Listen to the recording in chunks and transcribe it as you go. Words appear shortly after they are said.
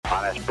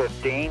Minus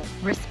 15.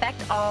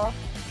 Respect all,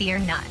 fear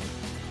none.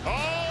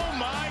 Oh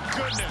my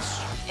goodness.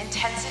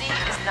 Intensity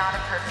is not a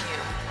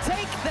perfume.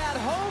 Take that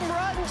home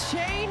run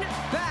chain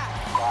back.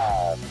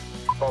 5,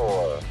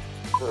 4,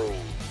 3,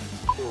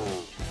 2,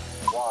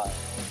 1.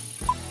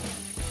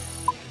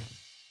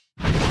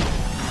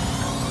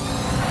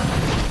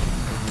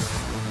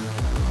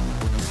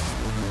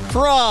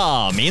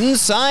 From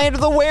inside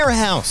the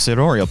warehouse at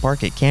Oriole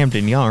Park at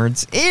Camden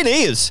Yards, it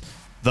is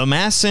the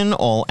Masson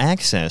All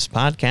Access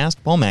Podcast.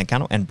 Paul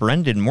Mancano and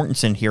Brendan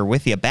Mortensen here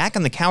with you, back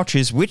on the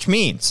couches, which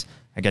means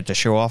I get to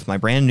show off my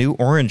brand new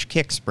orange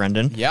kicks,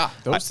 Brendan. Yeah,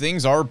 those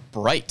things are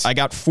bright. I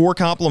got 4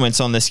 compliments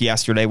on this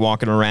yesterday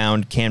walking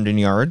around Camden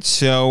Yards,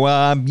 so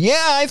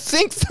I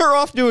think they're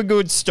off to a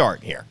good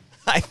start here.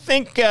 I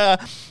think I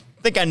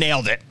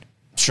nailed it.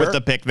 Sure. With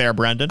the pick there,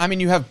 Brendan. I mean,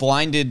 you have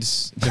blinded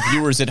the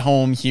viewers at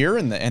home here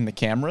and the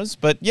cameras,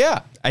 but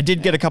yeah. I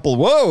did get a couple,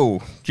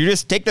 whoa, did you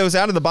just take those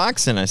out of the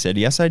box? And I said,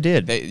 yes, I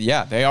did.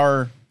 They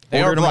are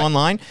Ordered them bright.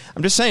 online.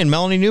 I'm just saying,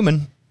 Melanie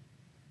Newman,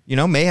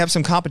 may have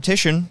some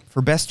competition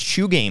for best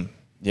shoe game.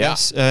 Yeah.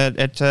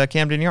 At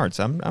Camden Yards.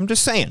 I'm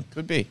just saying.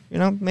 Could be.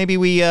 Maybe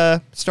we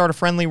start a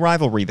friendly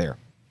rivalry there.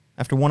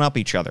 Have to one-up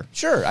each other.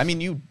 Sure. I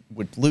mean, you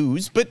would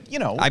lose, but,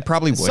 I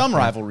probably would. Some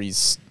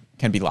rivalries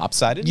can be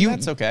lopsided.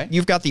 That's okay.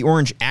 You've got the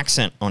orange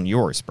accent on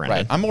yours, Brendan.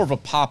 Right. I'm more of a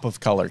pop of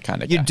color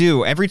kind of guy. You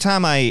do. Every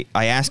time I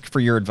ask for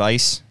your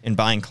advice in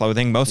buying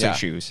clothing, mostly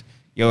shoes,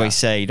 you always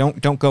say,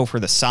 don't go for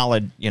the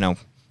solid,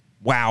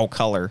 wow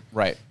color.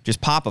 Right.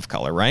 Just pop of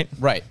color, right?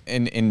 Right.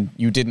 And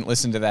you didn't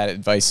listen to that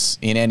advice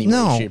in any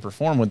way, shape, or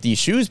form with these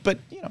shoes, but,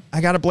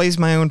 I got to blaze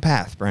my own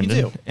path, Brendan.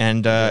 You do.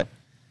 And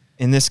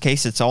in this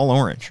case, it's all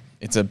orange.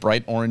 It's a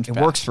bright orange It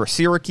path. works for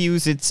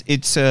Syracuse. It's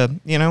a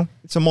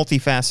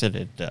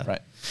multifaceted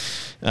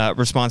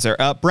response there.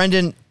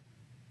 Brendan,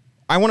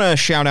 I want to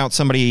shout out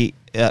somebody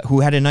who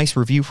had a nice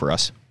review for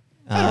us.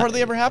 That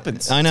hardly ever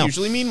happens. I know. It's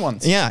usually mean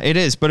ones. Yeah, it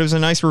is. But it was a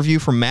nice review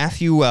from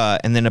Matthew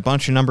and then a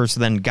bunch of numbers,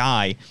 then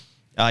Guy.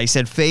 He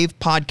said, fave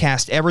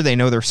podcast ever. They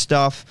know their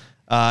stuff.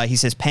 He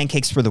says,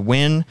 pancakes for the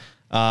win.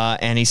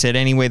 And he said,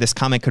 anyway, this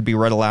comment could be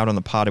read aloud on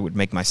the pod. It would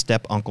make my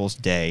step-uncle's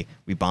day.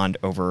 We bond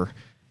over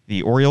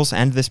the Orioles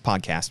and this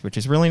podcast, which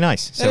is really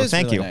nice. So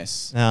thank really you.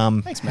 Nice.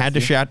 had Thanks,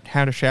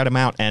 to shout him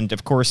out. And,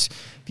 of course,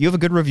 if you have a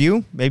good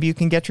review, maybe you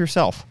can get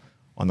yourself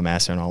on the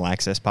Masson All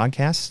Access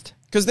Podcast.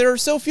 Because there are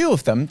so few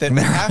of them that we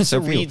have to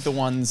read the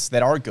ones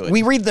that are good.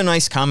 We read the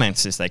nice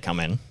comments as they come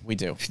in. We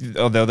do.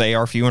 Although they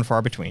are few and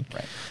far between.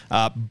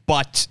 Right.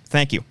 But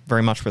thank you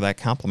very much for that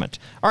compliment.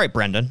 All right,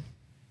 Brendan.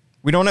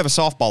 We don't have a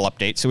softball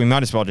update, so we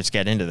might as well just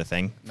get into the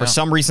thing. For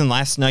some reason,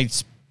 last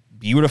night's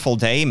beautiful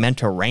day meant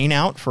to rain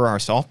out for our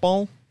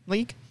softball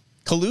league.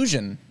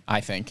 Collusion, I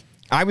think.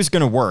 I was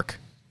going to work,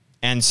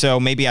 and so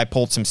maybe I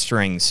pulled some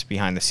strings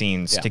behind the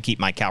scenes to keep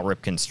my Cal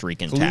Ripken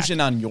streak intact. Collusion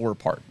on your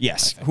part.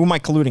 Yes. Who am I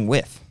colluding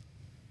with?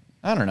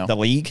 I don't know. The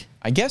league?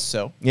 I guess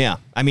so. Yeah.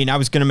 I mean, I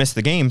was going to miss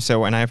the game,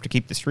 and I have to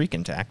keep the streak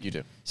intact. You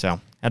do.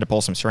 So, had to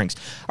pull some strings.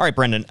 All right,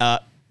 Brendan,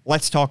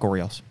 let's talk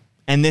Orioles.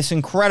 And this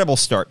incredible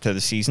start to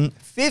the season,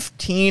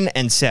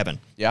 15-7.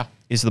 Yeah.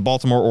 Is the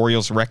Baltimore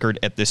Orioles record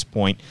at this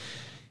point.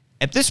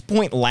 At this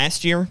point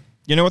last year,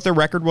 you know what their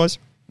record was?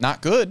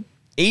 Not good.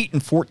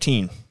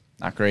 8-14.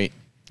 Not great.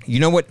 You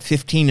know what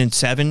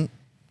 15-7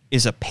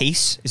 is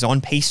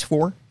on pace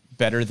for?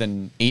 Better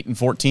than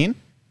 8-14?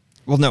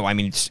 Well, no, I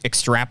mean,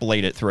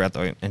 extrapolate it throughout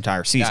the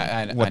entire season.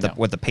 I what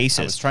know. the pace is.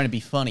 I was trying to be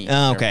funny.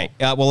 Okay.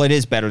 Well, it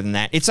is better than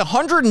that. It's a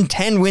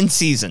 110-win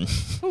season.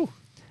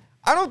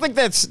 I don't think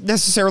that's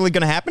necessarily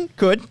going to happen.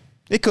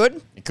 It could.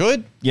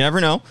 You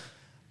never know.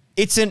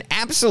 It's an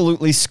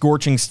absolutely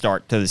scorching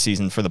start to the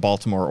season for the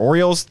Baltimore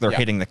Orioles. They're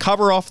hitting the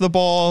cover off the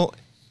ball.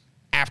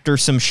 After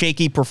some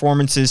shaky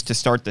performances to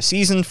start the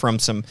season from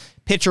some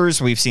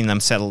pitchers, we've seen them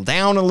settle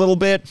down a little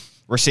bit.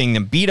 We're seeing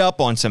them beat up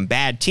on some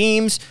bad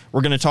teams.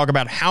 We're going to talk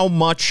about how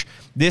much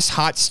this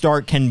hot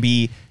start can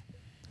be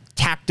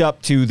tacked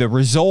up to the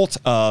result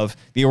of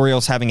the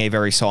Orioles having a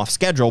very soft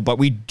schedule, but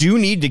we do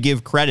need to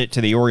give credit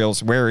to the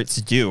Orioles where it's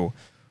due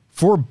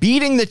for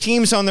beating the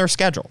teams on their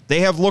schedule.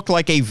 They have looked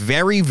like a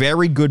very,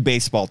 very good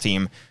baseball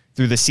team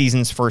through the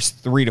season's first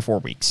 3 to 4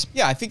 weeks.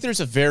 Yeah, I think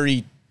there's a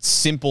very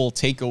simple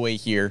takeaway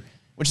here,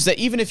 which is that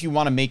even if you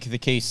want to make the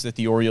case that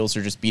the Orioles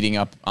are just beating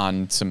up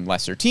on some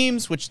lesser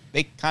teams, which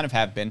they kind of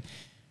have been,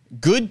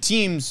 good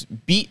teams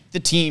beat the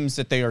teams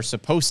that they are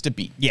supposed to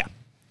beat. Yeah.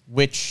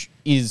 Which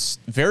is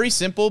very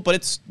simple, but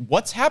it's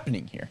what's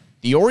happening here.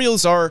 The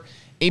Orioles are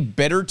a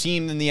better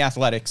team than the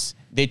Athletics.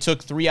 They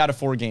took 3 out of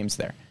 4 games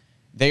there.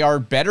 They are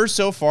better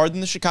so far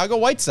than the Chicago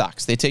White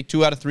Sox. They take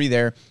 2 out of 3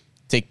 there,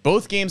 take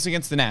both games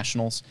against the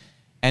Nationals,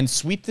 and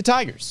sweep the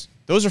Tigers.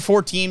 Those are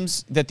 4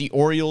 teams that the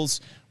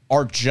Orioles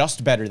are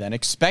just better than,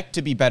 expect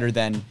to be better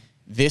than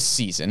this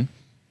season.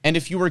 And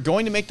if you are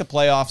going to make the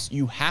playoffs,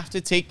 you have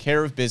to take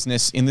care of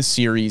business in the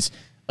series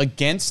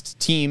against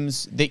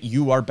teams that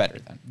you are better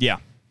than. Yeah.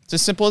 It's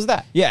as simple as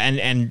that. Yeah,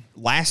 and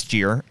last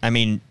year, I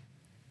mean,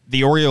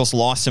 the Orioles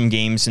lost some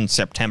games in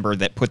September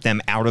that put them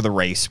out of the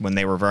race when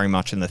they were very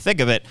much in the thick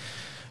of it.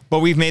 But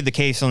we've made the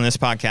case on this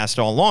podcast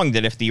all along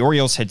that if the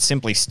Orioles had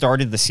simply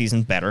started the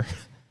season better,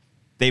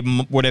 they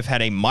would have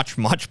had a much,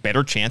 much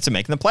better chance of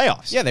making the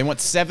playoffs. Yeah, they went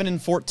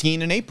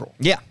 7-14 in April.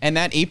 Yeah. And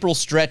that April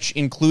stretch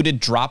included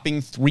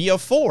dropping 3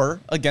 of 4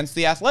 against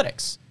the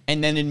Athletics.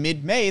 And then in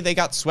mid-May, they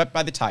got swept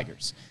by the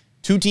Tigers.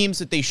 2 teams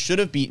that they should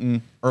have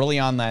beaten early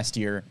on last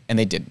year, and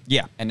they didn't.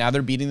 Yeah. And now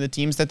they're beating the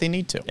teams that they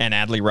need to. And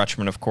Adley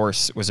Rutschman, of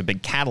course, was a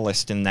big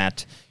catalyst in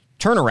that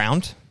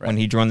turnaround when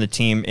he joined the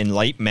team in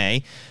late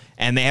May.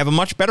 And they have a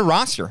much better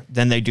roster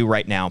than they do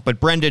right now. But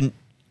Brendan,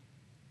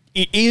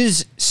 it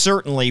is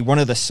certainly one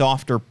of the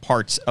softer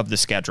parts of the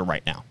schedule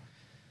right now.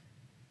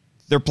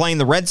 They're playing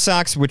the Red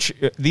Sox, which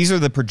these are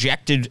the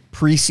projected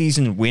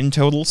preseason win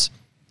totals,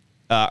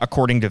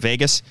 according to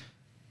Vegas.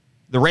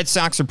 The Red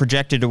Sox are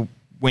projected to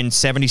win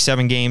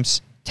 77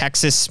 games.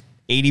 Texas,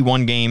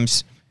 81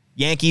 games.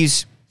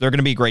 Yankees, they're going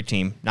to be a great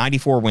team,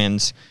 94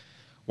 wins.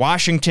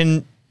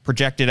 Washington,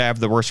 projected to have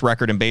the worst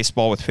record in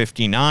baseball with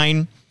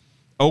 59.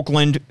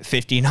 Oakland,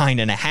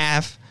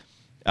 59.5.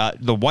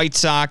 The White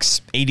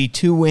Sox,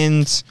 82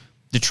 wins.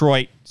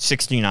 Detroit,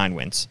 69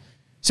 wins.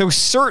 So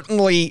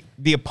certainly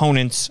the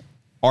opponents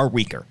are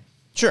weaker.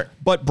 Sure.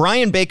 But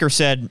Brian Baker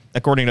said,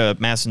 according to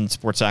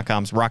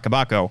MASNsports.com's Rock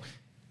Abaco,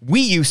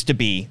 we used to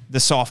be the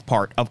soft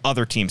part of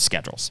other teams'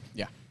 schedules.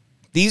 Yeah.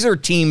 These are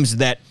teams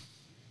that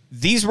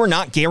these were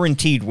not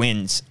guaranteed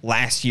wins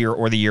last year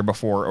or the year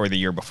before or the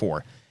year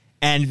before.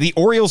 And the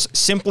Orioles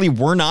simply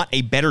were not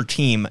a better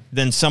team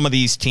than some of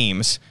these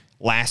teams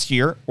last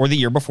year or the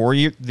year before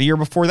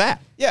that.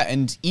 Yeah,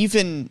 and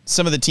even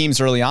some of the teams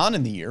early on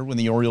in the year when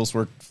the Orioles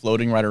were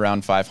floating right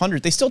around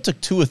 500, they still took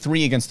 2 of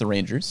 3 against the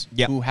Rangers,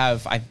 who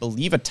have, I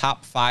believe, a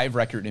top 5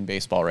 record in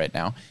baseball right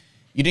now.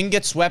 You didn't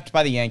get swept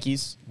by the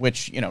Yankees,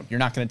 which, you're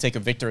not going to take a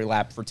victory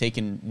lap for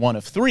taking 1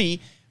 of 3,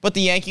 but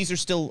the Yankees are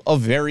still a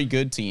very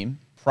good team,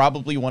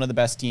 probably one of the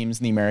best teams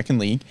in the American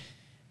League,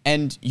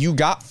 and you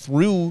got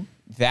through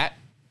that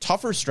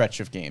tougher stretch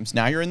of games.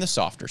 Now you're in the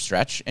softer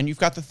stretch, and you've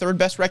got the 3rd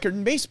best record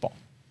in baseball.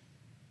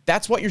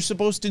 That's what you're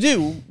supposed to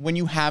do when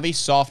you have a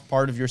soft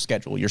part of your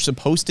schedule. You're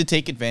supposed to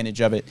take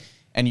advantage of it,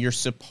 and you're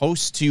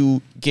supposed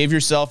to give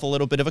yourself a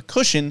little bit of a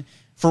cushion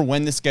for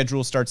when the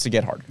schedule starts to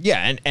get harder.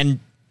 Yeah, and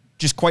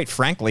just quite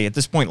frankly, at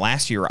this point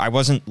last year, I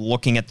wasn't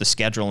looking at the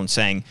schedule and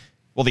saying,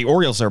 well, the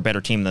Orioles are a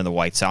better team than the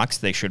White Sox.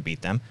 They should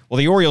beat them. Well,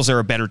 the Orioles are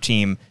a better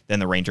team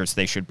than the Rangers.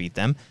 They should beat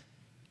them.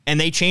 And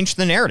they changed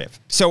the narrative.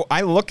 So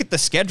I look at the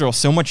schedule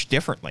so much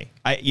differently.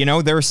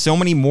 There are so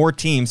many more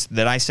teams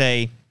that I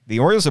say the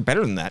Orioles are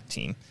better than that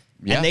team.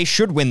 Yeah. And they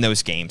should win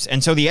those games.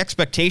 And so the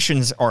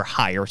expectations are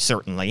higher,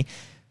 certainly.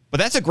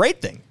 But that's a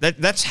great thing.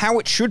 That's how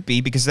it should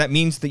be, because that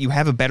means that you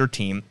have a better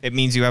team. It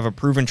means you have a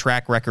proven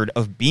track record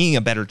of being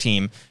a better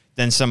team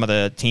than some of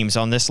the teams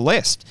on this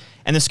list.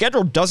 And the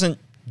schedule doesn't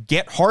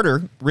get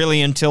harder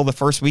really until the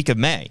first week of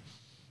May.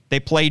 They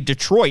play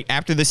Detroit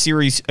after the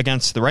series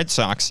against the Red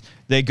Sox.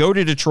 They go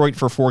to Detroit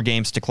for 4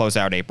 games to close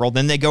out April.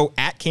 Then they go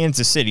at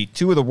Kansas City,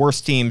 2 of the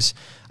worst teams.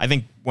 I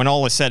think when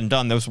all is said and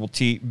done, those will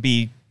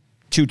be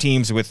 2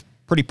 teams with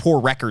pretty poor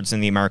records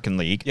in the American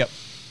League. Yep.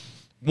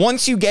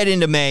 Once you get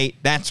into May,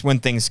 that's when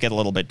things get a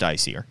little bit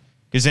dicier.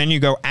 Because then you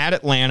go at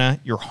Atlanta,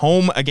 you're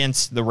home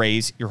against the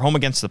Rays, you're home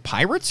against the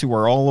Pirates, who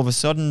are all of a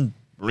sudden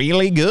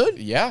really good.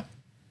 Yeah.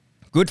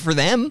 Good for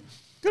them.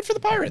 Good for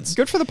the Pirates.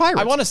 Good for the Pirates.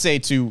 I want to say,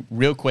 too,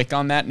 real quick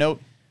on that note,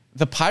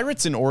 the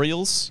Pirates and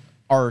Orioles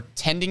are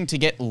tending to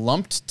get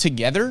lumped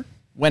together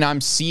when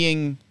I'm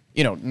seeing,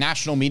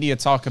 national media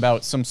talk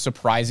about some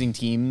surprising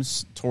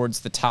teams towards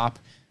the top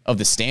of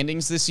the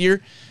standings this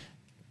year.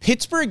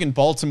 Pittsburgh and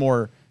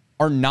Baltimore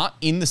are not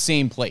in the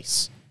same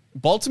place.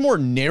 Baltimore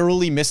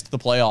narrowly missed the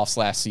playoffs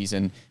last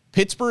season.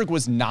 Pittsburgh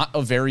was not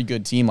a very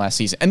good team last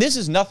season. And this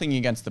is nothing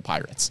against the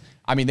Pirates.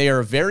 I mean, they are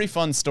a very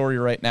fun story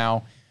right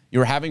now.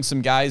 You're having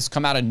some guys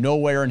come out of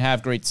nowhere and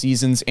have great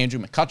seasons. Andrew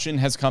McCutchen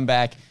has come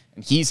back,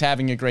 and he's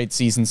having a great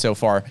season so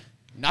far.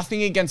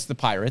 Nothing against the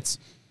Pirates.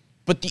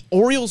 But the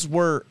Orioles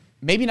were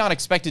maybe not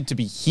expected to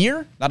be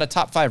here, not a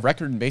top 5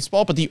 record in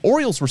baseball, but the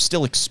Orioles were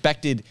still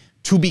expected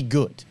to be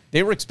good.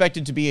 They were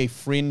expected to be a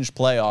fringe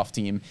playoff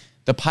team.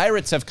 The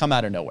Pirates have come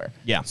out of nowhere.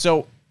 Yeah.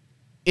 So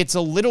it's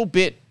a little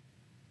bit...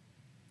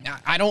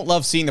 I don't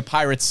love seeing the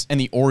Pirates and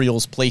the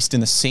Orioles placed in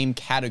the same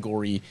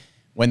category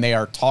when they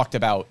are talked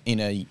about in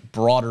a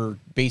broader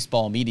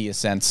baseball media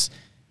sense.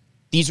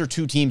 These are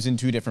 2 teams in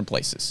 2 different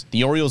places.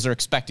 The Orioles are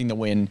expecting to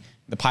win.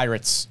 The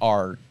Pirates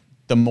are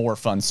the more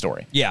fun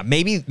story. Yeah,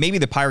 maybe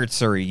the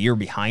Pirates are a year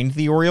behind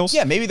the Orioles.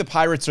 Yeah, maybe the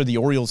Pirates are the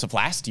Orioles of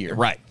last year.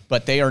 Right.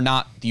 But they are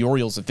not the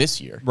Orioles of this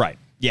year. Right.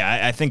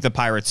 Yeah, I think the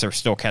Pirates are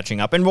still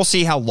catching up, and we'll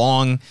see how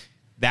long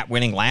that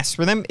winning lasts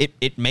for them.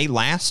 It may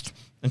last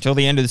until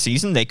the end of the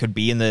season. They could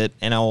be in the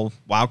NL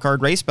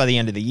wildcard race by the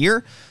end of the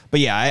year.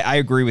 But yeah, I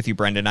agree with you,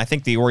 Brendan. I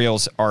think the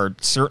Orioles are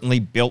certainly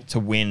built to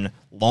win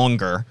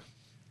longer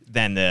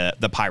than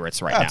the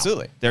Pirates right now.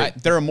 Absolutely.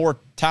 They're a more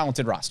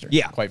talented roster,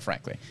 quite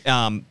frankly.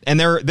 And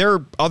there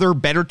are other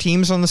better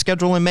teams on the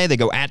schedule in May. They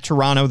go at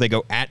Toronto. They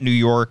go at New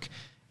York.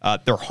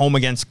 They're home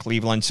against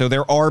Cleveland. So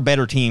there are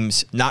better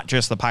teams, not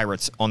just the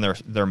Pirates, on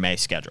their May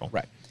schedule.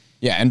 Right.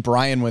 Yeah, and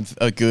Brian with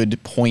a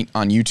good point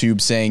on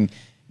YouTube saying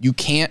you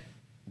can't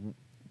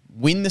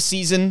win the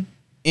season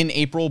in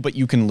April, but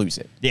you can lose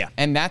it. Yeah.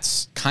 And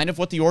that's kind of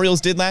what the Orioles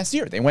did last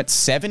year. They went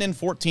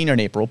 7-14 in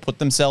April, put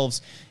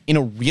themselves in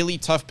a really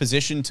tough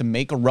position to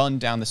make a run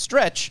down the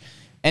stretch.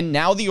 And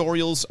now the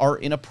Orioles are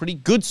in a pretty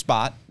good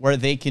spot where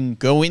they can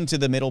go into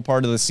the middle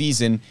part of the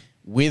season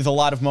with a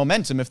lot of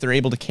momentum if they're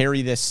able to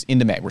carry this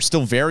into May. We're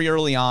still very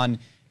early on.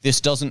 This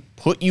doesn't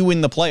put you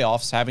in the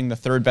playoffs, having the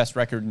third best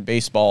record in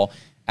baseball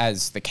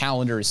as the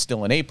calendar is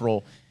still in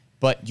April,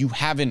 but you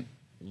haven't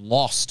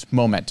lost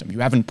momentum. You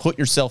haven't put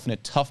yourself in a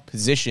tough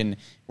position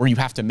where you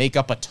have to make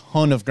up a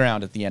ton of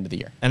ground at the end of the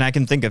year. And I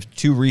can think of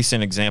 2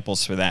 recent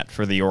examples for that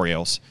for the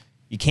Orioles.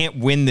 You can't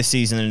win the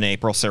season in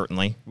April,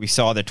 certainly. We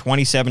saw the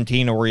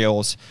 2017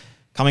 Orioles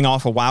coming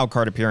off a wild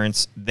card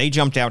appearance. They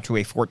jumped out to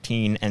a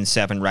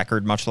 14-7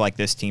 record, much like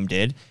this team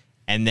did.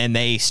 And then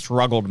they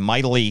struggled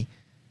mightily,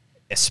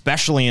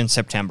 especially in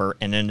September,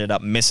 and ended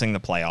up missing the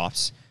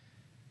playoffs.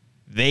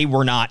 They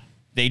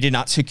did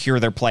not secure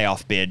their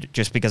playoff bid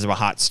just because of a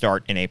hot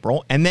start in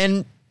April. And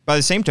then, by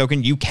the same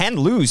token, you can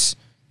lose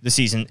the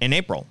season in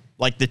April.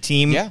 Like the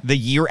team the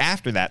year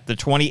after that, the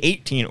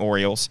 2018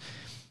 Orioles,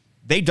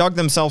 they dug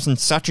themselves in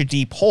such a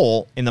deep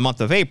hole in the month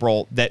of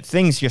April that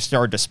things just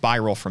started to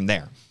spiral from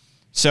there.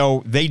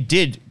 So they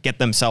did get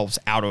themselves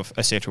out of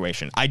a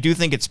situation. I do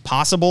think it's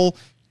possible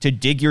to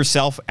dig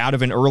yourself out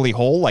of an early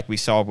hole like we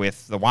saw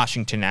with the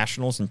Washington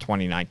Nationals in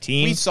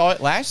 2019. We saw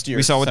it last year.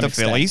 We saw it with to the some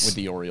extent Phillies. with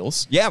the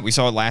Orioles. Yeah, we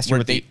saw it last year.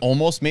 Where they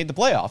almost made the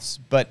playoffs,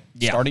 but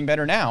Yeah. starting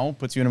better now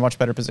puts you in a much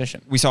better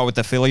position. We saw it with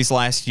the Phillies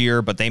last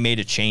year, but they made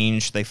a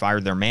change. They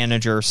fired their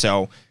manager.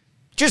 So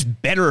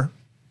just better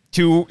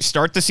to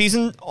start the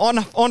season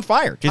on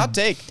fire. Just Hot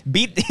take.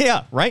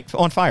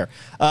 On fire.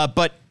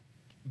 But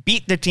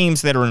beat the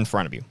teams that are in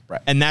front of you. Right.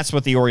 And that's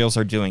what the Orioles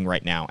are doing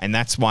right now. And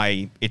that's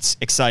why it's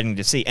exciting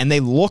to see. And they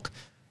look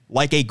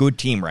like a good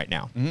team right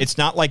now. Mm-hmm. It's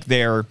not like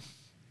they're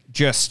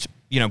just,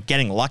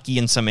 getting lucky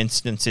in some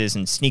instances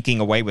and sneaking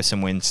away with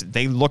some wins.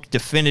 They look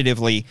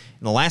definitively,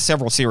 in the last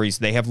several series,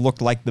 they have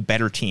looked like the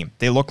better team.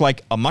 They look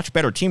like a much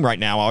better team right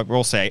now. I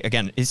will say,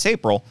 again, it's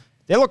April.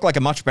 They look like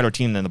a much better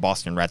team than the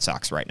Boston Red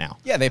Sox right now.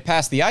 Yeah, they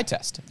passed the eye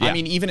test. Yeah. I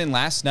mean, even in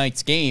last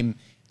night's game,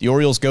 the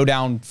Orioles go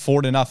down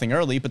 4-0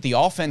 early, but the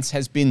offense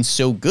has been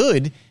so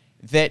good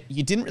that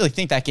you didn't really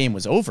think that game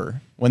was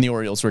over when the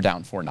Orioles were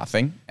down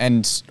 4-0.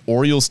 And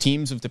Orioles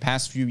teams of the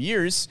past few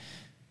years,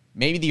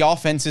 maybe the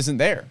offense isn't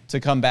there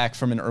to come back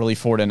from an early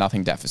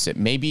 4-0 deficit.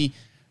 Maybe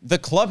the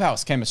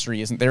clubhouse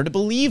chemistry isn't there to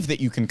believe that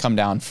you can come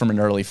down from an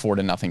early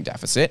 4-0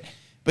 deficit.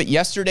 But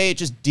yesterday, it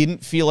just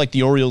didn't feel like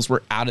the Orioles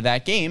were out of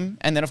that game.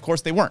 And then, of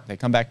course, they weren't. They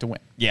come back to win.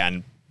 Yeah,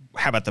 and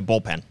how about the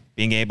bullpen?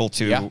 Being able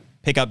to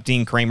pick up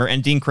Dean Kramer.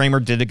 And Dean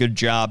Kramer did a good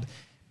job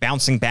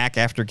bouncing back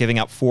after giving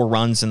up 4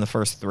 runs in the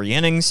first 3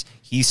 innings.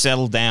 He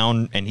settled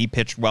down, and he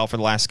pitched well for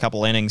the last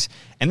couple innings.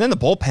 And then the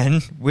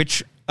bullpen,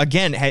 which,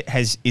 again,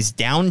 is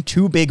down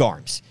 2 big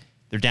arms.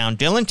 They're down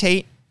Dylan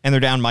Tate, and they're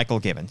down Michael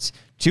Givens.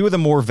 2 of the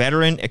more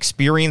veteran,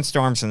 experienced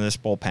arms in this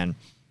bullpen.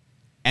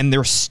 And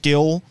they're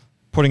still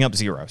putting up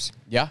zeros.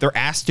 Yeah. They're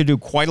asked to do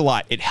quite a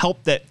lot. It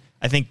helped that,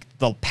 I think,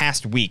 the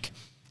past week,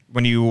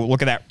 when you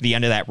look at the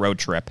end of that road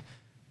trip,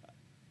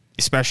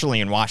 especially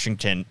in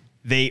Washington,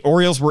 the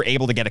Orioles were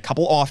able to get a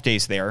couple off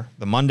days there.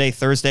 The Monday,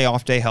 Thursday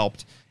off day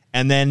helped.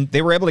 And then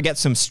they were able to get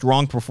some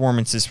strong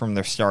performances from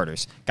their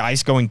starters.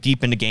 Guys going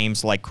deep into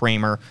games like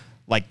Kramer,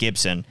 like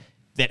Gibson,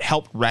 that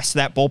helped rest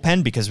that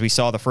bullpen because we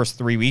saw the first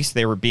 3 weeks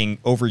they were being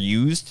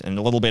overused and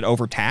a little bit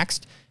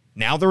overtaxed.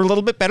 Now they're a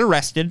little bit better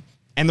rested,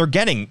 and they're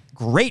getting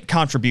great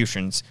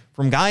contributions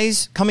from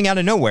guys coming out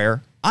of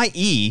nowhere,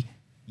 i.e.,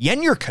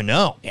 Yennier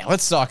Cano. Yeah,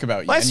 let's talk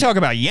about Let's talk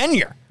about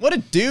Yennier. What a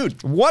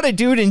dude. What a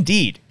dude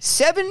indeed.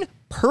 7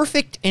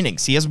 perfect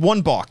innings. He has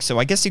 1 balk, so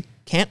I guess you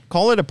can't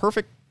call it a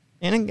perfect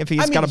inning if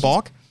he's got a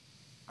balk.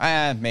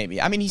 Maybe.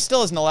 I mean, he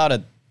still isn't allowed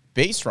a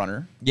base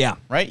runner. Yeah.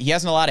 Right? He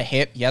hasn't allowed a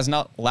hit. He hasn't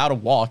allowed a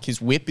walk.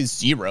 His whip is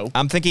 0.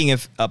 I'm thinking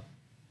if a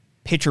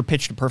pitcher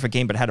pitched a perfect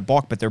game but had a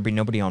balk, but there'd be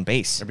nobody on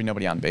base. There'd be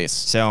nobody on base.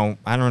 So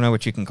I don't know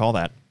what you can call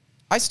that.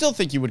 I still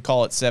think you would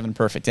call it 7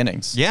 perfect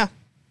innings. Yeah.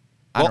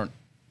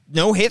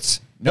 No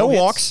hits, no hits,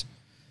 walks,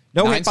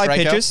 no 9 hit by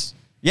strikeouts. pitches.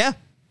 Yeah.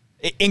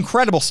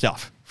 Incredible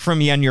stuff from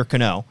Yennier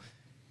Cano.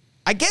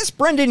 I guess,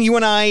 Brendan, you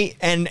and I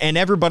and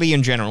everybody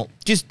in general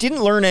just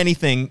didn't learn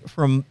anything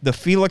from the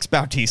Felix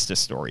Bautista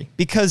story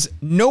because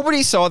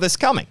nobody saw this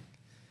coming.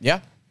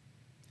 Yeah.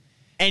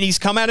 And he's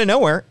come out of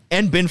nowhere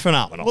and been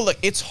phenomenal. Well, look,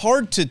 it's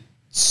hard to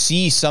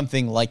see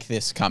something like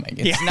this coming.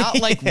 It's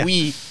not like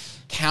we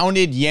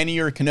counted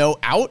Yennier Cano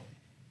out.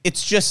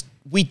 It's just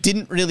we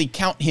didn't really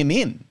count him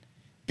in.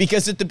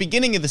 Because at the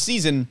beginning of the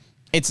season,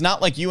 it's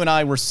not like you and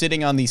I were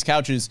sitting on these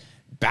couches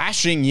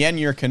bashing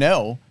Yennier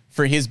Cano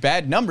for his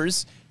bad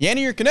numbers.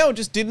 Yennier Cano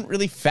just didn't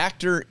really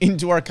factor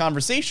into our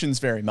conversations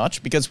very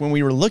much because when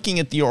we were looking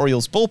at the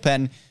Orioles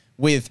bullpen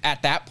with,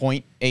 at that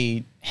point,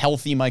 a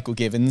healthy Michael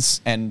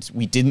Givens, and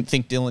we didn't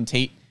think Dylan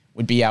Tate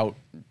would be out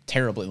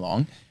terribly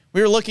long,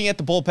 we were looking at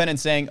the bullpen and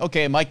saying,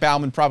 okay, Mike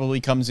Baumann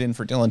probably comes in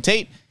for Dylan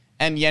Tate,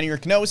 and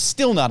Yennier Cano is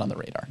still not on the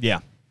radar. Yeah.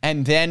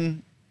 And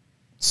then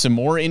some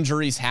more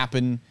injuries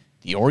happen.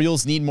 The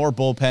Orioles need more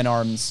bullpen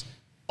arms.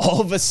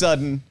 All of a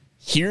sudden,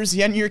 here's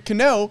Yennier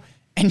Cano,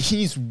 and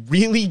he's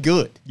really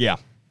good. Yeah.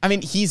 I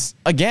mean, he's,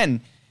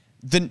 again,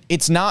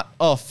 it's not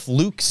a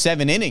fluke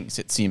 7 innings,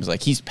 it seems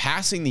like. He's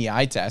passing the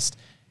eye test.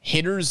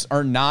 Hitters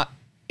are not,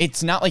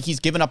 it's not like he's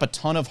given up a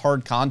ton of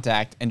hard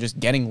contact and just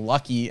getting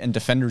lucky and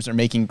defenders are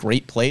making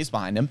great plays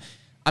behind him.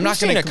 We've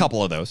seen a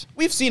couple of those.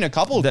 We've seen a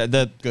couple.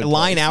 The good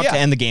line plays. out to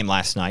end the game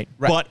last night.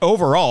 Right. But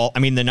overall, I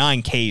mean, the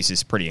 9 Ks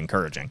is pretty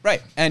encouraging.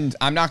 Right. And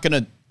I'm not going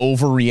to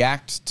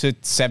overreact to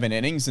 7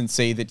 innings and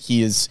say that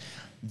he is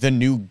the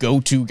new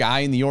go-to guy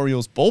in the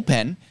Orioles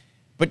bullpen,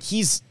 but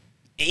he's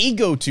a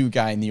go-to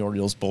guy in the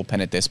Orioles bullpen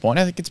at this point.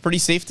 I think it's pretty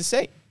safe to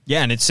say.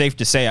 Yeah, and it's safe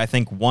to say, I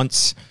think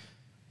once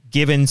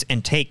Givens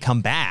and Tate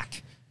come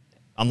back,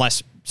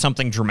 unless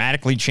something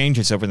dramatically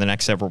changes over the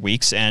next several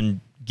weeks,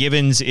 and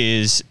Givens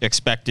is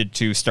expected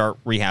to start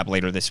rehab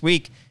later this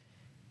week,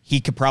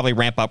 he could probably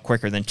ramp up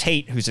quicker than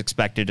Tate, who's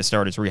expected to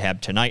start his rehab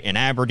tonight in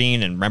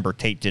Aberdeen. And remember,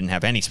 Tate didn't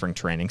have any spring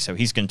training, so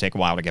he's going to take a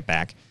while to get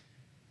back.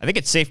 I think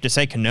it's safe to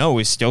say Cano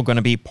is still going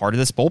to be part of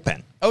this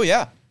bullpen. Oh,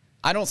 yeah.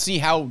 I don't see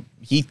how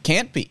he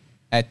can't be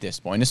at this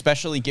point,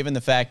 especially given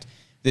the fact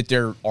that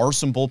there are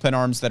some bullpen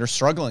arms that are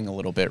struggling a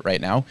little bit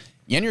right now.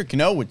 Yennier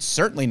Cano would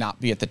certainly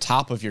not be at the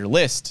top of your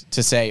list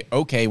to say,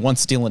 okay,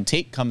 once Dylan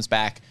Tate comes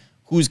back,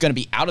 who's going to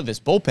be out of this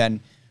bullpen?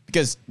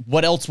 Because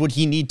what else would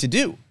he need to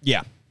do?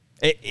 Yeah.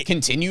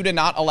 Continue to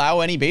not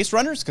allow any base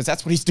runners? Because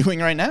that's what he's doing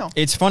right now.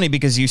 It's funny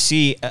because you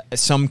see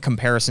some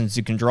comparisons.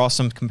 You can draw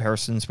some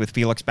comparisons with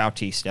Felix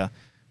Bautista,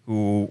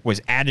 who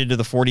was added to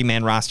the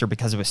 40-man roster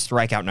because of his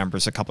strikeout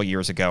numbers a couple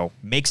years ago,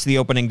 makes the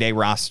opening day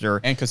roster.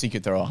 And because he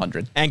could throw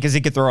 100.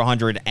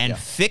 And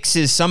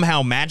fixes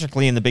somehow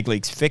magically in the big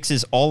leagues,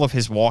 fixes all of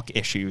his walk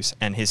issues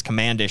and his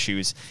command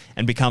issues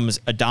and becomes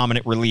a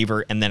dominant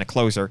reliever and then a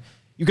closer.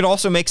 You could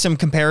also make some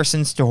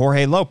comparisons to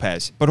Jorge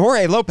Lopez. But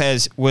Jorge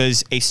Lopez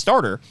was a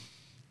starter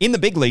in the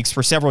big leagues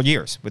for several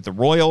years with the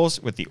Royals,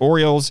 with the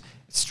Orioles,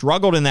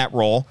 struggled in that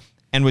role,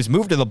 and was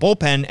moved to the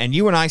bullpen. And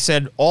you and I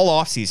said all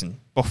offseason,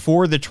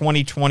 before the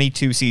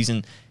 2022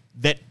 season,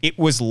 that it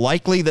was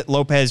likely that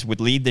Lopez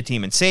would lead the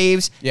team in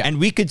saves,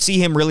 and we could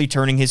see him really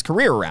turning his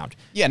career around.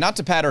 Yeah, not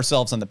to pat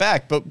ourselves on the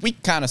back, but we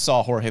kind of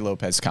saw Jorge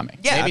Lopez coming.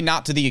 Yeah. Maybe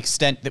not to the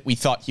extent that we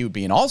thought he would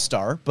be an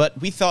all-star, but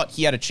we thought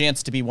he had a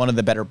chance to be one of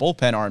the better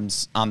bullpen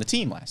arms on the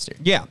team last year.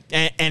 Yeah,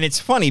 and it's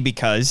funny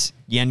because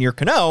Yennier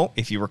Cano,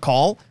 if you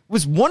recall,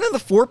 was one of the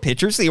 4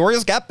 pitchers the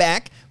Orioles got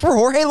back for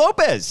Jorge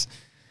Lopez.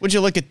 Would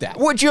you look at that?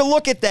 Would you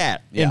look at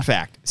that, in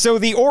fact? So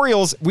the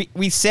Orioles,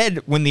 we said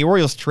when the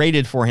Orioles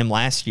traded for him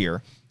last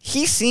year,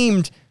 he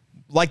seemed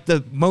like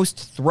the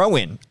most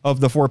throw-in of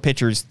the 4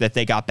 pitchers that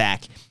they got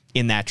back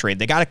in that trade.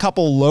 They got a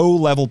couple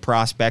low-level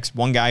prospects.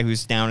 One guy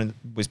who's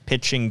was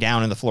pitching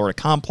down in the Florida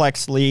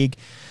Complex League.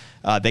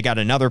 They got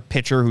another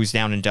pitcher who's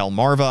down in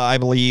Delmarva, I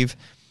believe.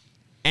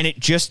 And it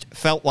just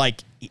felt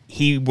like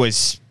he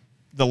was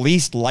the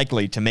least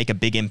likely to make a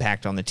big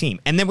impact on the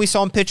team. And then we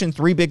saw him pitch in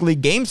 3 big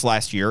league games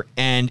last year,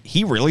 and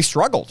he really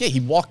struggled. Yeah, he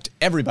walked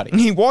everybody.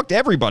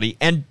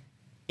 And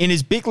in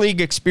his big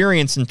league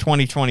experience in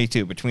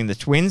 2022 between the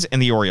Twins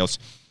and the Orioles,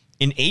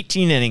 in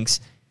 18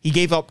 innings, he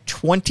gave up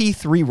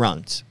 23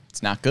 runs.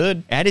 It's not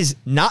good. That is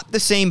not the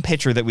same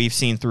pitcher that we've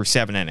seen through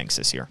 7 innings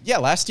this year. Yeah,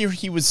 last year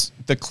he was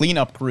the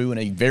cleanup crew in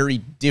a very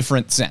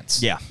different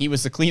sense. Yeah. He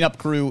was the cleanup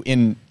crew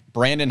in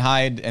Brandon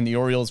Hyde, and the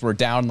Orioles were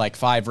down like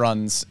 5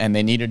 runs, and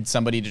they needed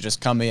somebody to just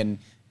come in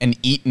and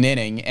eat an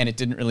inning, and it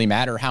didn't really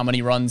matter how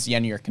many runs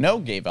Yennier Cano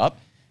gave up.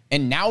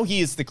 And now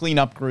he is the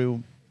cleanup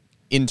crew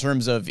in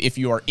terms of if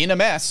you are in a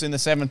mess in the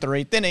 7th or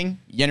 8th inning,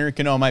 Yennier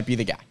Cano might be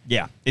the guy.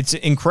 Yeah, it's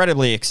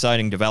incredibly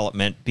exciting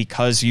development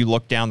because you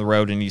look down the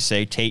road and you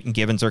say Tate and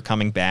Givens are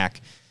coming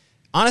back.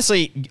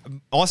 Honestly,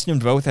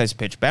 Austin Voth has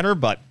pitched better,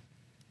 but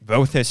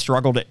Voth has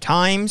struggled at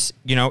times.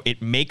 You know,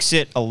 it makes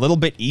it a little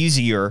bit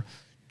easier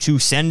to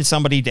send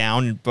somebody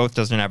down. Voth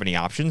doesn't have any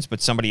options,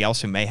 but somebody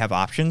else who may have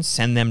options,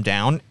 send them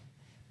down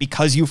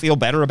because you feel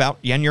better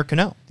about Yennier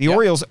Cano. The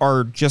Orioles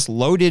are just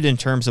loaded in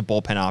terms of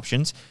bullpen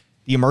options.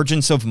 The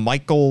emergence of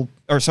Mike Baumann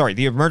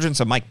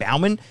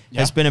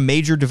has been a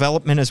major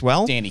development as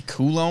well. Danny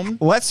Coulombe.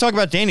 Let's talk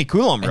about Danny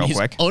Coulombe real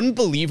quick.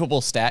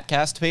 Unbelievable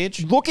StatCast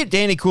page. Look at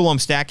Danny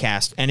Coulombe's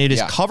StatCast, and it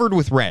is covered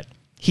with red.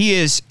 He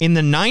is in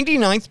the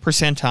 99th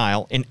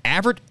percentile in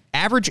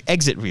average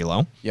exit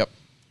velo. Yep.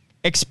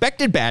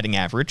 Expected batting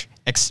average,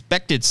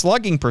 expected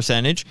slugging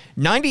percentage,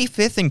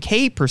 95th in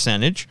K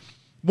percentage,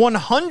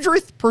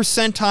 100th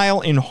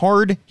percentile in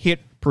hard hit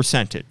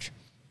percentage.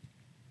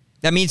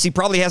 That means he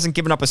probably hasn't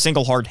given up a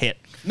single hard hit.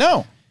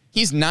 No.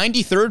 He's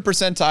 93rd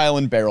percentile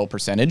in barrel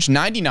percentage,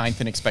 99th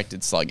in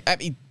expected slug. I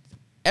mean,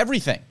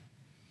 everything.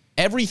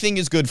 Everything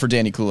is good for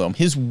Danny Coulombe.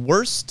 His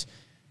worst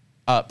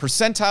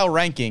percentile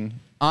ranking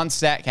on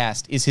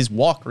StatCast is his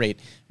walk rate,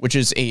 which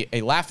is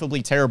a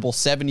laughably terrible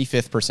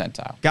 75th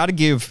percentile. Got to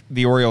give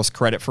the Orioles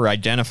credit for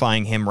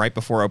identifying him right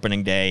before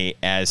opening day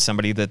as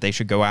somebody that they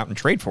should go out and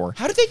trade for.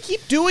 How do they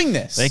keep doing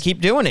this? They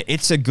keep doing it.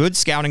 It's a good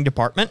scouting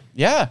department.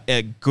 Yeah.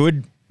 A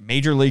good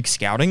major league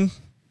scouting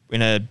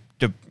in a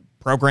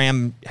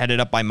program headed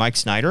up by Mike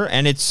Snyder,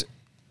 and it's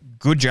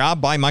good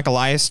job by Mike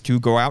Elias to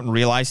go out and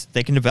realize that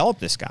they can develop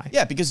this guy.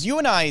 Yeah, because you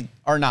and I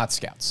are not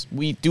scouts.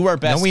 We do our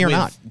best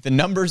with the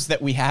numbers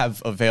that we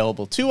have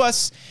available to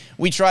us.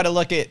 We try to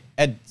look at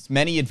as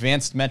many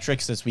advanced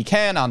metrics as we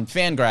can on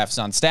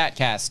Fangraphs, on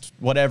StatCast,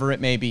 whatever it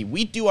may be.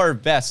 We do our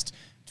best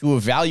to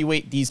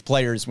evaluate these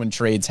players when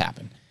trades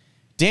happen.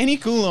 Danny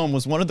Coulombe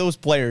was one of those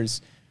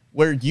players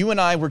where you and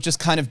I were just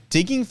kind of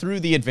digging through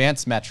the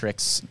advanced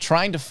metrics,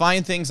 trying to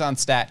find things on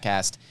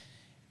StatCast.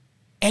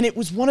 And it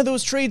was one of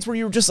those trades where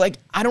you were just like,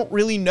 I don't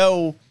really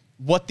know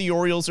what the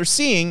Orioles are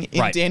seeing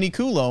in Danny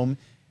Coulombe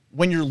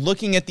when you're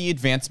looking at the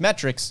advanced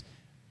metrics.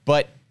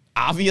 But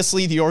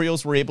obviously the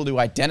Orioles were able to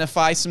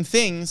identify some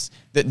things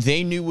that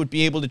they knew would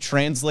be able to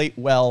translate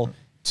well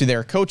to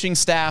their coaching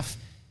staff,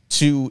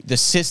 to the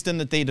system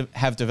that they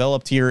have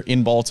developed here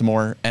in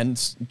Baltimore,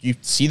 and you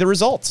see the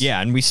results.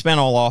 Yeah, and we spent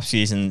all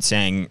offseason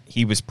saying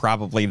he was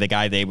probably the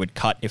guy they would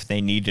cut if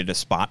they needed a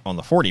spot on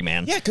the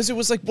 40-man. Yeah, because it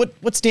was like,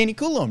 what's Danny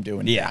Coulombe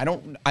doing? Yeah. I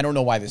don't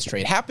know why this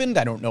trade happened.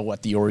 I don't know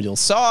what the Orioles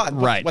saw.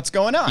 What's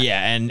going on?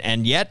 Yeah,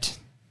 and yet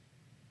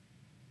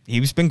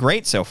he's been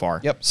great so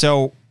far. Yep.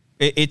 So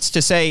it's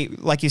to say,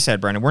 like you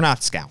said, Brendan, we're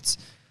not scouts.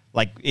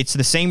 Like, it's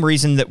the same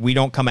reason that we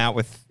don't come out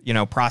with,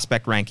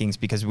 prospect rankings,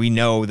 because we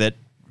know that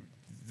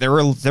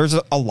there's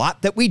a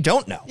lot that we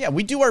don't know. Yeah,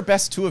 we do our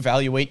best to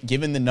evaluate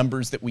given the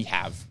numbers that we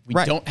have. We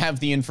don't have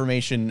the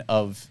information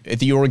of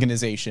the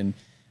organization.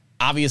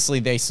 Obviously,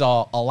 they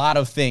saw a lot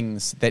of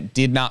things that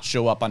did not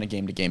show up on a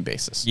game-to-game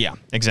basis. Yeah,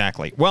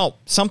 exactly. Well,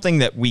 something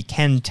that we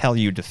can tell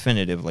you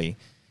definitively,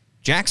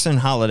 Jackson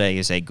Holliday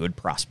is a good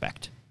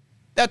prospect.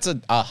 That's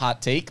a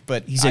hot take,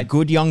 but he's a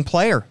good young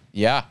player.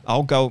 Yeah.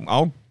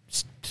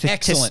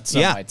 Excellent,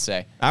 some might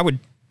say. I would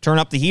turn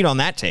up the heat on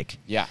that take.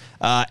 Yeah.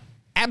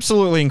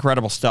 Absolutely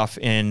incredible stuff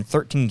in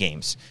 13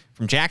 games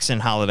from Jackson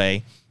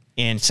Holliday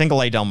in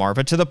single-A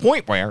Delmarva, to the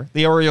point where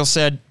the Orioles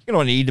said, you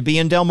don't need to be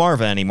in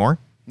Delmarva anymore.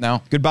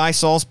 No. Goodbye,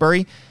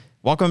 Salisbury.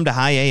 Welcome to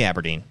high-A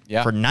Aberdeen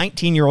for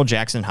 19-year-old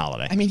Jackson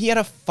Holliday. I mean, he had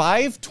a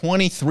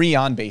 .523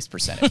 on-base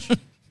percentage.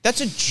 That's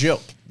a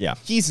joke. Yeah.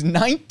 He's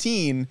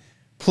 19,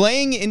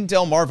 playing in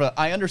Delmarva.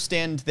 I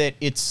understand that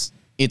it's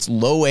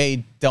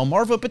low-A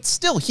Delmarva, but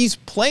still, he's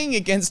playing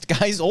against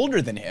guys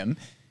older than him.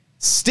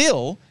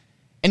 Still...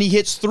 And he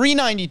hits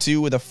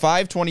 .392 with a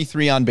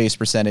 .523 on-base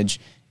percentage,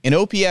 an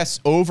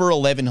OPS over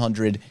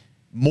 1,100,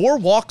 more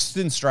walks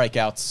than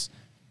strikeouts.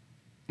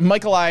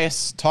 Mike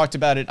Elias talked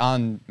about it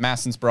on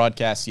Masson's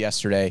broadcast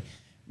yesterday,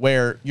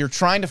 where you're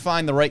trying to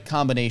find the right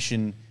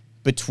combination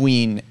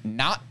between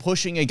not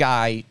pushing a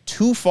guy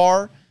too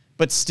far,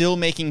 but still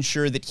making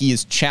sure that he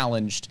is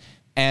challenged.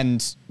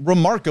 And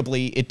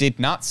remarkably, it did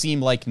not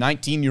seem like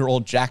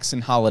 19-year-old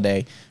Jackson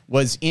Holliday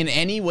was in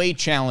any way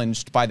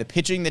challenged by the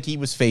pitching that he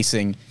was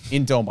facing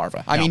in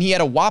Delmarva. I mean, he had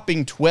a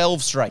whopping 12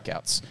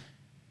 strikeouts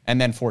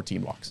and then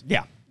 14 walks.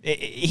 Yeah.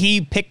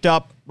 He picked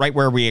up right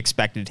where we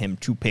expected him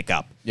to pick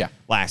up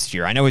last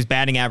year. I know his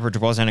batting average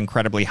wasn't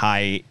incredibly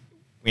high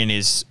in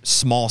his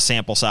small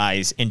sample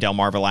size in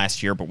Delmarva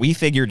last year, but we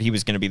figured he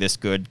was going to be this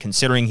good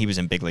considering he was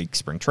in big league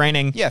spring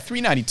training. Yeah,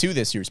 .392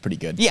 this year is pretty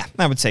good. Yeah,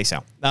 I would say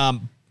so.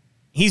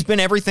 He's been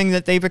everything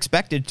that they've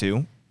expected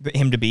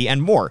him to be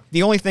and more.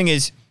 The only thing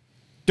is,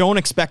 don't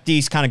expect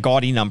these kind of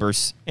gaudy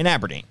numbers in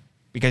Aberdeen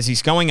because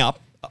he's going up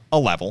a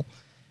level.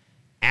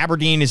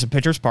 Aberdeen is a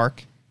pitcher's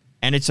park,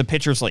 and it's a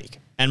pitcher's league.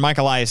 And Mike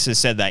Elias has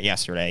said that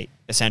yesterday.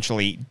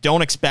 Essentially,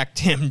 don't expect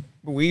him.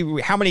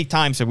 How many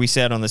times have we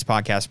said on this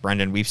podcast,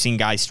 Brendan, we've seen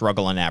guys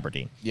struggle in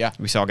Aberdeen? Yeah.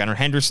 We saw Gunnar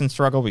Henderson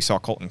struggle. We saw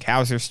Colton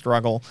Cowser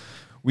struggle.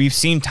 We've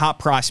seen top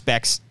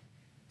prospects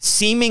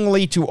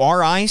seemingly to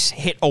our eyes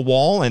hit a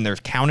wall, and their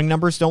counting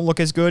numbers don't look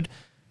as good.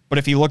 But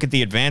if you look at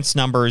the advanced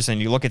numbers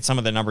and you look at some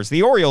of the numbers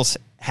the Orioles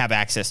have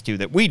access to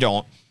that we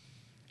don't,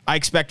 I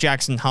expect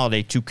Jackson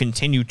Holliday to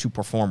continue to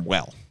perform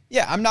well.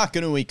 Yeah, I'm not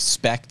going to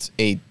expect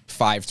a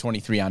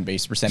 .523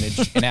 on-base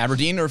percentage in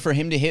Aberdeen or for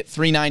him to hit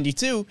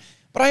 .392,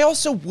 but I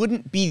also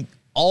wouldn't be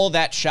all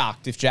that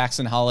shocked if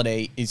Jackson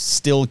Holliday is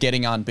still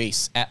getting on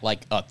base at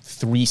like a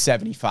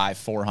 .375,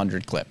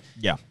 400 clip.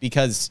 Yeah.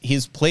 Because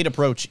his plate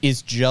approach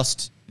is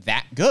just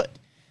that good.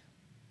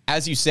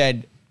 As you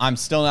said, I'm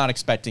still not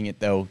expecting it,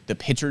 though. The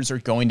pitchers are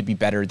going to be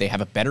better. They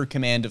have a better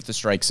command of the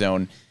strike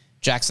zone.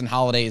 Jackson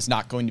Holliday is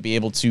not going to be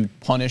able to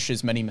punish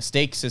as many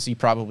mistakes as he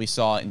probably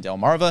saw in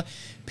Delmarva.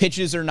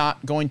 Pitches are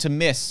not going to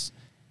miss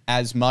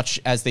as much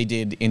as they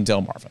did in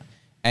Delmarva.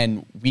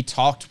 And we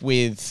talked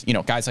with,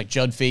 guys like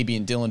Judd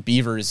Fabian, Dylan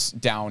Beavers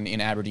down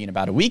in Aberdeen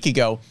about a week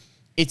ago.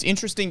 It's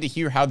interesting to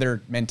hear how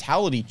their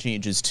mentality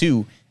changes,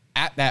 too,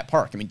 at that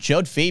park. I mean,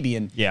 Judd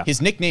Fabian,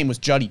 his nickname was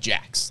Juddy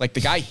Jacks. Like, the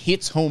guy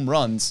hits home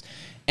runs,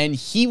 and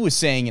he was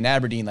saying in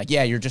Aberdeen, like,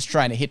 yeah, you're just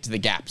trying to hit to the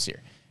gaps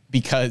here.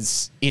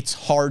 because it's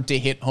hard to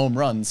hit home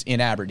runs in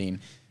Aberdeen.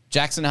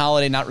 Jackson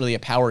Holliday, not really a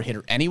power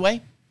hitter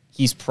anyway.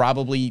 He's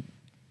probably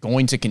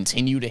going to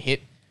continue to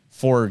hit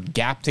for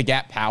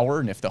gap-to-gap power,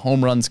 and if the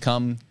home runs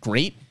come,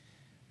 great.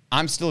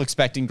 I'm still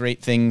expecting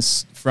great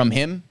things from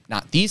him.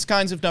 Not these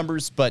kinds of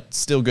numbers, but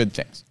still good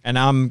things. And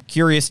I'm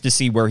curious to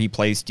see where he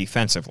plays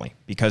defensively,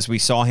 because we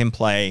saw him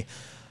play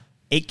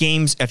 8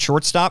 games at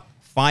shortstop,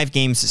 5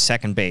 games at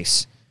second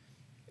base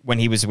when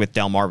he was with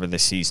Delmarva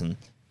this season.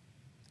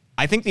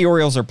 I think the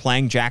Orioles are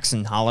playing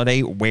Jackson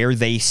Holliday where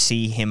they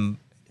see him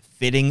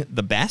fitting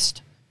the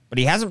best, but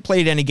he hasn't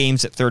played any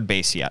games at third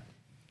base yet.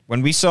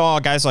 When we saw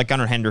guys like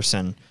Gunnar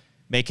Henderson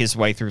make his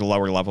way through the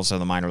lower levels of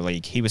the minor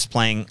league, he was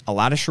playing a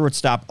lot of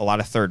shortstop, a lot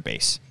of third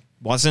base.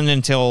 Wasn't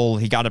until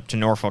he got up to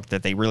Norfolk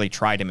that they really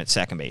tried him at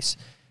second base.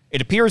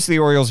 It appears the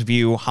Orioles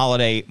view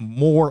Holliday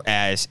more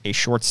as a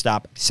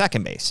shortstop,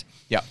 second base.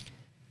 Yeah.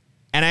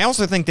 And I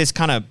also think this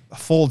kind of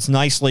folds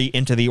nicely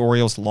into the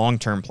Orioles'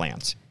 long-term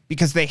plans,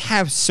 because they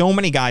have so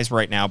many guys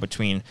right now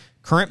between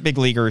current big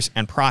leaguers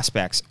and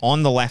prospects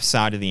on the left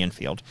side of the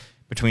infield,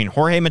 between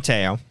Jorge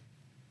Mateo,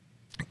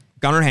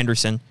 Gunnar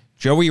Henderson,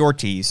 Joey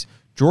Ortiz,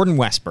 Jordan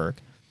Westberg.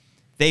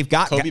 They've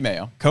got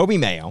Kobe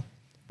Mayo,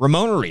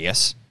 Ramon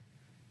Arias.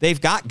 They've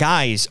got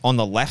guys on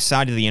the left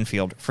side of the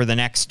infield for the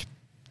next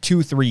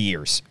 2-3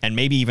 years, and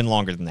maybe even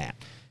longer than that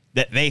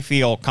they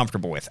feel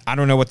comfortable with. I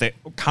don't know what the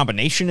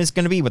combination is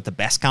going to be, what the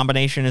best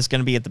combination is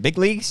going to be at the big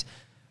leagues,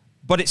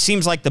 but it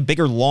seems like the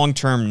bigger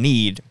long-term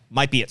need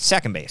might be at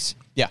second base.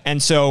 Yeah.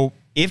 And so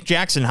if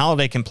Jackson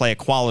Holliday can play a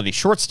quality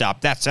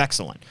shortstop, that's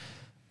excellent.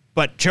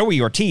 But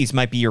Joey Ortiz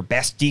might be your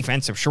best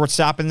defensive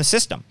shortstop in the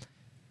system.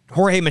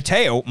 Jorge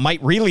Mateo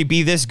might really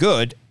be this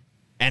good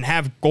and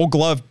have Gold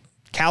Glove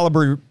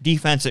caliber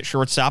defense at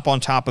shortstop on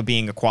top of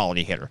being a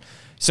quality hitter.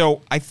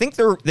 So I think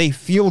they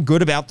feel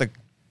good about the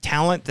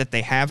talent that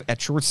they have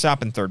at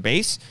shortstop and third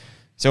base.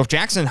 So if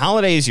Jackson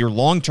Holliday is your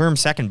long-term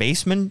second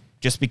baseman,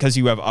 just because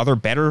you have other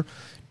better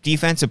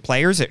defensive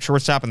players at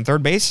shortstop and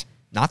third base,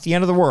 not the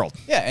end of the world.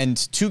 Yeah, and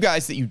 2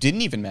 guys that you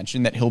didn't even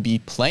mention that he'll be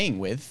playing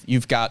with.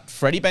 You've got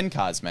Freddie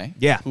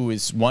Bencosme, who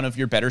is one of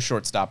your better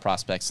shortstop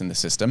prospects in the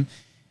system.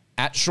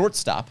 At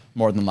shortstop,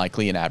 more than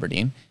likely in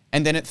Aberdeen.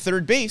 And then at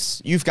third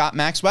base, you've got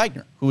Max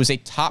Wagner, who was a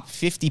top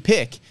 50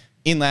 pick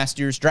in last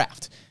year's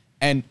draft.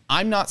 And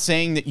I'm not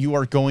saying that you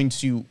are going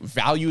to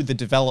value the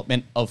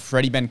development of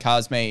Freddie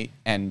Bencosme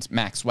and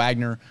Max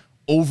Wagner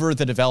over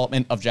the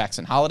development of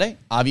Jackson Holliday.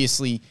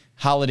 Obviously,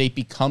 Holliday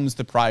becomes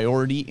the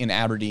priority in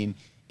Aberdeen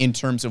in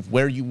terms of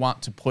where you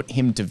want to put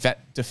him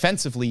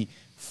defensively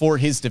for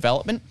his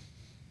development.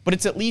 But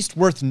it's at least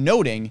worth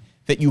noting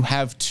that you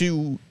have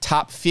 2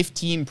 top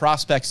 15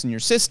 prospects in your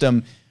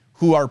system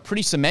who are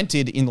pretty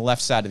cemented in the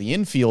left side of the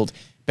infield.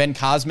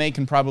 Bencosme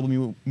can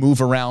probably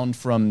move around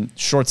from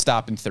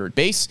shortstop and third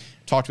base.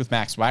 Talked with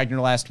Max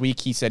Wagner last week.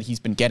 He said he's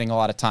been getting a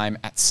lot of time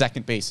at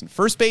second base and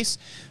first base.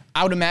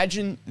 I would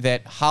imagine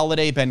that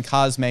Holliday,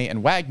 Bencosme,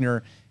 and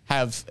Wagner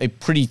have a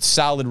pretty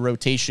solid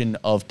rotation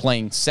of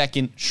playing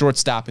second,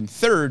 shortstop, and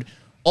third.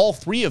 All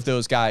 3 of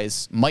those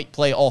guys might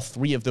play all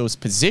 3 of those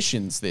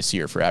positions this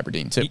year for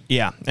Aberdeen, too.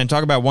 Yeah, and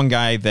talk about one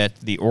guy that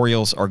the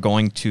Orioles are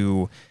going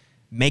to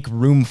make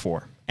room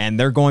for, and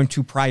they're going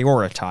to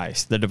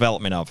prioritize the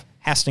development of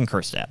Heston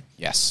Kjerstad.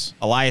 Yes.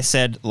 Elias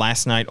said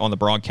last night on the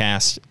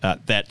broadcast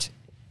that,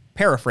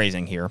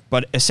 paraphrasing here,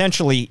 but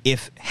essentially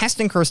if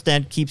Heston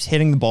Kjerstad keeps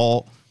hitting the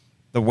ball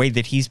the way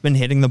that he's been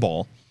hitting the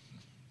ball,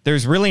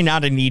 there's really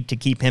not a need to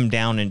keep him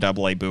down in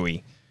AA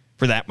Bowie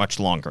for that much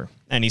longer.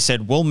 And he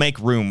said, we'll make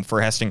room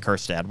for Heston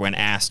Kjerstad when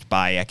asked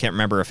by, I can't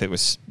remember if it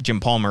was Jim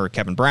Palmer or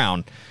Kevin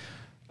Brown,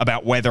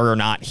 about whether or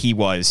not he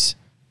was,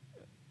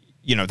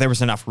 there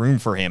was enough room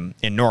for him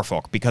in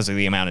Norfolk because of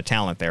the amount of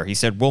talent there. He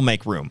said, we'll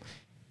make room.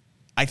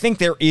 I think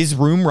there is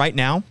room right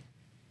now.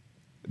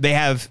 They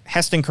have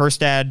Heston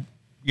Kjerstad,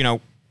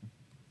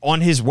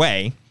 on his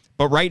way.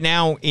 But right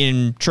now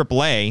in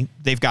AAA,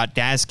 they've got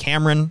Daz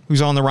Cameron,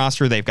 who's on the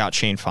roster. They've got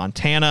Shane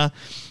Fontana,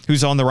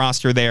 who's on the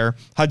roster there.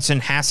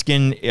 Hudson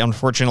Haskin,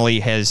 unfortunately,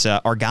 has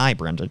our guy,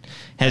 Brendan,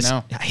 has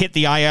hit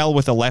the IL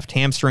with a left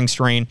hamstring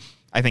strain.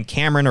 I think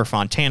Cameron or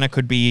Fontana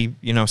could be,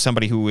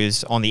 somebody who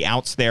is on the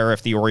outs there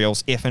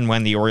if and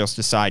when the Orioles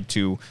decide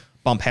to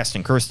bump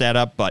Heston Kjerstad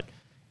up. But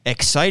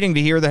exciting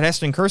to hear that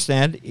Heston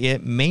Kjerstad,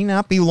 it may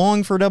not be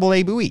long for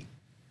AA Bowie.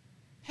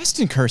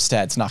 Heston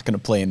Kjerstad's not going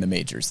to play in the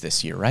majors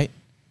this year, right?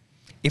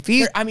 If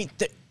he,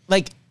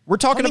 we're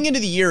talking coming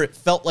into the year, it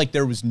felt like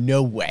there was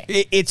no way.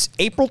 It's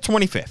April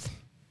 25th,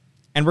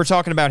 and we're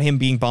talking about him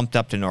being bumped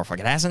up to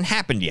Norfolk. It hasn't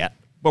happened yet,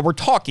 but we're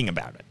talking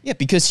about it. Yeah,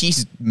 because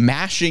he's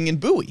mashing in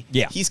Bowie.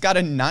 Yeah. He's got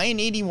a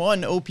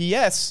 981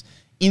 OPS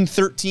in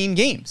 13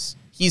 games.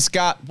 He's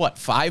got,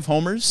 5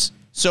 homers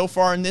so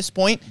far in this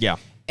point? Yeah.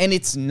 And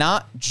it's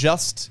not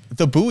just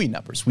the Bowie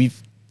numbers.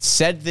 We've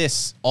said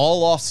this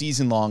all off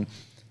season long.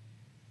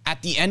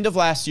 At the end of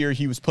last year,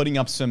 he was putting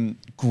up some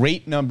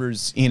great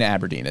numbers in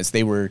Aberdeen. As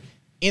they were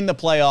in the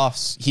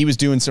playoffs, he was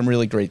doing some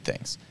really great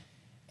things.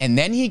 And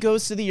then he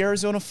goes to the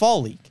Arizona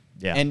Fall League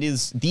and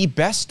is the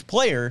best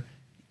player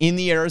in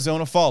the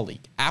Arizona Fall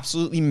League.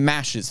 Absolutely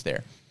mashes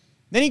there.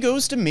 Then he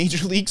goes to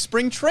Major League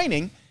Spring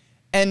Training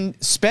and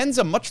spends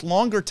a much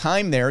longer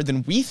time there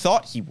than we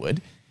thought he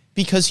would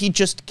because he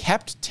just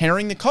kept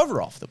tearing the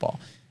cover off the ball.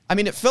 I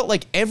mean, it felt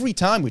like every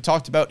time we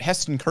talked about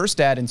Heston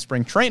Kjerstad in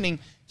spring training,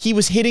 he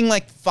was hitting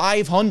like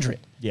 500.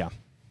 Yeah.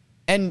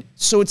 And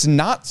so it's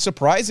not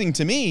surprising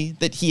to me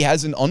that he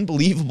has an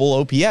unbelievable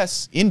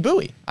OPS in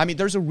Bowie. I mean,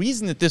 there's a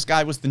reason that this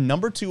guy was the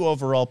number 2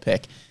 overall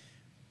pick.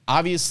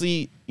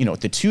 Obviously,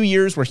 the 2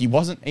 years where he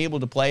wasn't able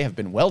to play have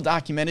been well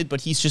documented,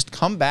 but he's just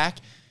come back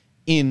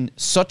in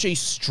such a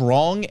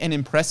strong and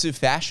impressive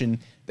fashion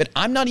that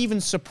I'm not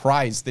even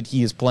surprised that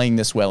he is playing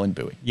this well in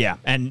Bowie. Yeah,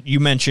 and you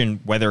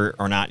mentioned whether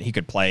or not he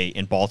could play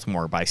in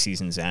Baltimore by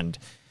season's end.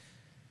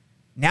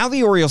 Now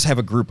the Orioles have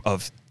a group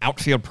of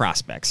outfield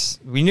prospects.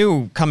 We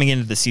knew coming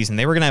into the season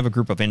they were going to have a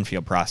group of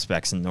infield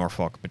prospects in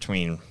Norfolk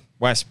between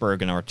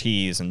Westberg and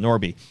Ortiz and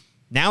Norby.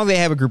 Now they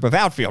have a group of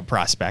outfield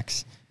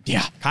prospects.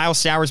 Yeah. Kyle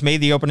Stowers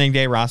made the opening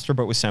day roster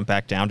but was sent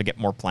back down to get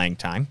more playing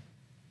time.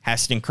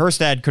 Heston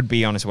Kjerstad could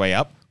be on his way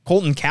up.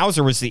 Colton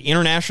Cowser was the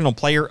International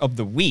Player of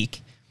the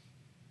Week.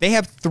 They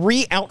have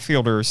 3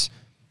 outfielders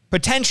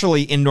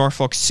potentially in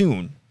Norfolk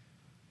soon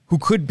who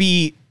could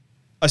be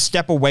a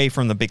step away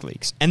from the big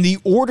leagues. And the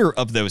order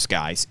of those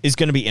guys is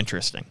going to be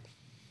interesting.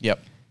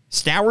 Yep.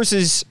 Stowers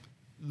is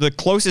the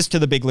closest to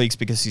the big leagues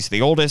because he's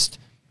the oldest.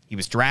 He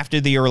was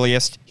drafted the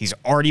earliest. He's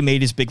already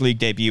made his big league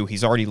debut.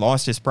 He's already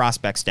lost his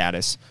prospect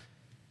status.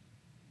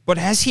 But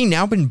has he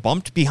now been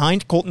bumped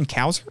behind Colton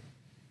Cowser?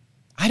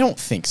 I don't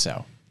think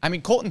so. I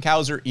mean, Colton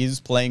Cowser is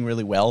playing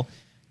really well.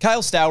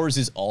 Kyle Stowers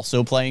is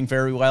also playing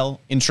very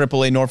well in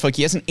AAA Norfolk.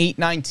 He has an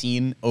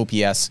 819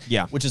 OPS,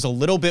 which is a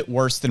little bit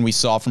worse than we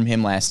saw from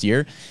him last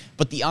year.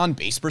 But the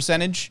on-base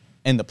percentage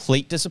and the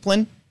plate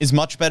discipline is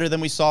much better than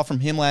we saw from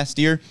him last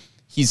year.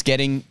 He's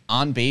getting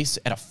on base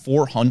at a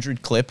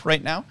 400 clip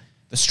right now.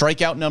 The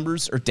strikeout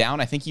numbers are down.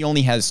 I think he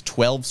only has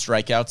 12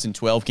 strikeouts in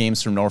 12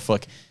 games from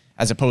Norfolk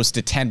as opposed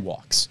to 10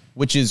 walks,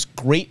 which is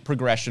great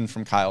progression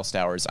from Kyle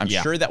Stowers. I'm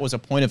sure that was a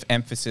point of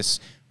emphasis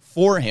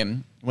for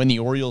him when the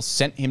Orioles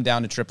sent him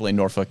down to AAA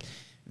Norfolk,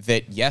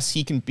 that yes,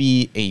 he can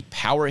be a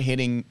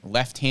power-hitting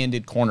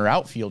left-handed corner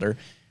outfielder,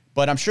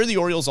 but I'm sure the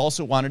Orioles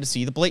also wanted to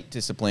see the plate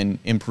discipline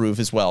improve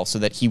as well so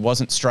that he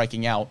wasn't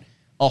striking out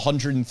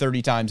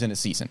 130 times in a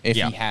season if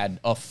he had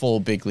a full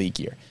big league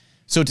year.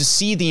 So to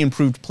see the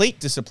improved plate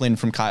discipline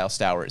from Kyle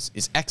Stowers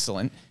is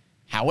excellent.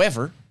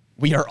 However,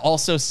 we are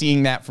also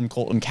seeing that from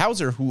Colton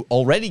Cowser, who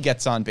already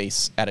gets on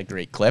base at a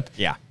great clip.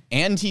 Yeah.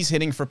 And he's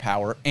hitting for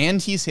power, and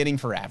he's hitting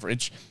for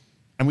average.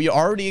 And we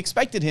already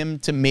expected him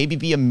to maybe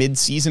be a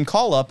mid-season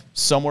call-up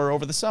somewhere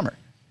over the summer.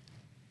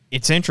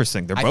 It's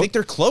interesting. I think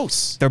they're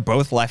close. They're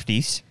both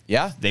lefties.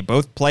 Yeah. They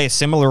both play a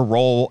similar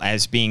role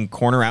as being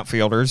corner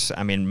outfielders.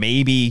 I mean,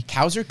 maybe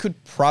Cowser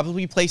could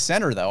probably play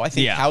center, though. I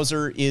think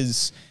Cowser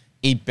is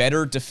a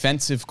better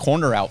defensive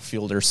corner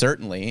outfielder,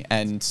 certainly,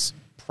 and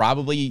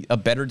probably a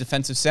better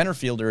defensive center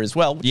fielder as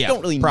well, which you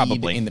don't really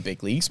need in the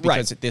big leagues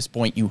because at this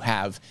point you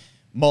have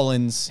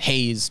Mullins,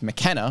 Hayes,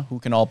 McKenna, who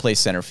can all play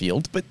center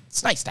field, but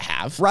it's nice to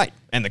have. Right.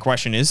 And the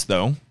question is,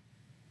 though,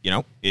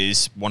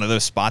 is one of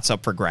those spots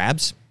up for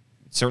grabs?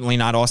 It's certainly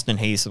not Austin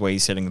Hayes the way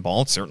he's hitting the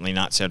ball. It's certainly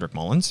not Cedric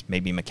Mullins.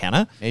 Maybe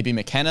McKenna. Maybe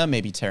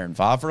Taron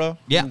Vavra,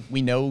 who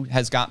we know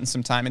has gotten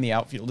some time in the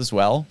outfield as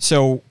well.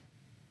 So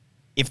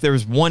if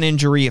there's one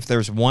injury, if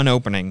there's one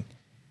opening,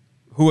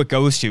 who it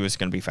goes to is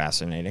going to be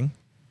fascinating.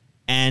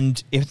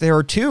 And if there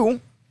are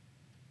 2,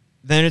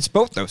 then it's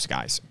both those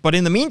guys. But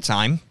in the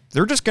meantime,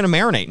 they're just going to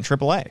marinate in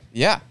AAA.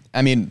 Yeah.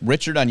 I mean,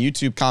 Richard on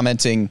YouTube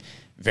commenting,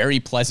 very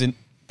pleasant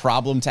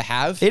problem to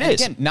have. It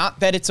is. Again,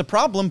 not that it's a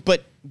problem,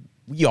 but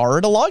we are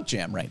at a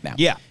logjam right now.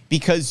 Yeah.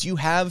 Because you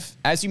have,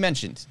 as you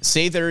mentioned,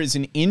 say there is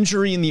an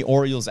injury in the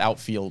Orioles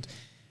outfield.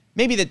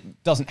 Maybe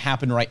that doesn't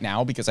happen right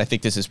now because I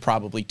think this is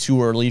probably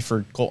too early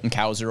for Colton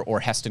Cowser or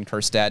Heston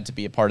Kjerstad to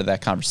be a part of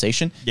that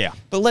conversation. Yeah.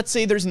 But let's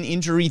say there's an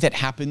injury that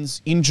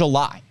happens in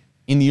July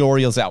in the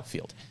Orioles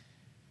outfield.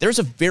 There's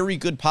a very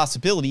good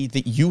possibility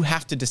that you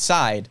have to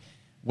decide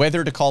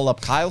whether to call up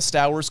Kyle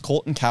Stowers,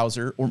 Colton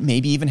Cowser, or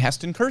maybe even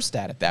Heston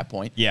Kjerstad at that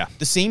point. Yeah.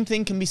 The same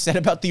thing can be said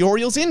about the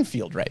Orioles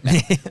infield right now.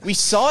 We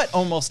saw it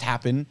almost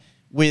happen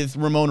with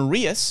Ramon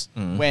Urias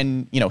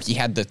when, he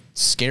had the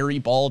scary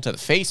ball to the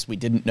face. We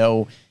didn't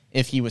know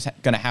if he was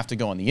going to have to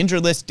go on the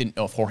injured list. Didn't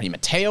know if Jorge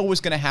Mateo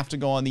was going to have to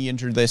go on the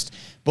injured list.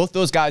 Both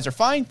those guys are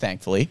fine,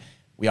 thankfully.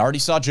 We already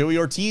saw Joey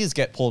Ortiz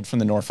get pulled from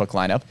the Norfolk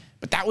lineup,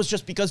 but that was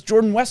just because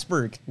Jordan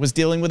Westberg was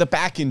dealing with a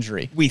back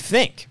injury. We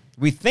think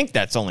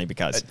that's only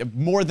because.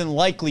 More than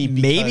likely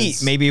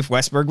because... Maybe if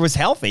Westberg was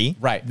healthy,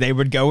 they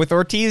would go with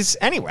Ortiz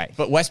anyway.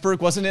 But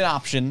Westberg wasn't an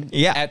option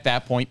at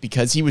that point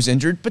because he was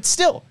injured. But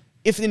still,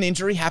 if an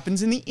injury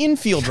happens in the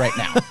infield right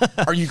now,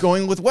 are you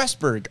going with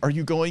Westberg? Are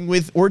you going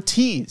with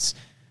Ortiz?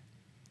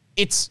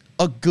 It's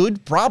a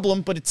good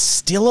problem, but it's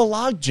still a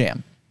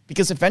logjam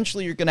because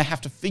eventually you're going to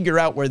have to figure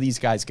out where these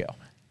guys go.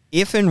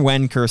 If and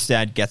when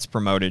Kjerstad gets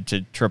promoted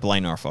to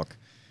AAA Norfolk,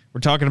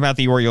 we're talking about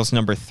the Orioles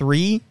number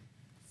 3,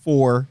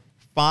 4,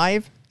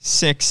 5,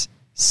 6,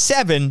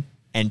 7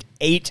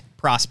 108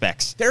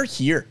 prospects. They're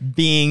here.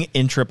 Being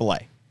in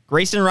AAA.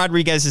 Grayson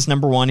Rodriguez is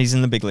number 1. He's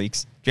in the big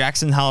leagues.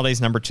 Jackson Holliday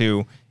is number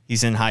 2.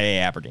 He's in high A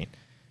Aberdeen.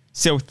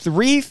 So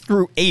 3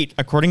 through 8,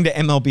 according to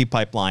MLB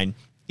Pipeline,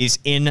 is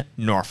in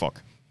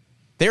Norfolk.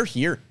 They're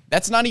here.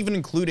 That's not even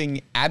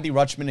including Adley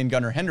Rutschman and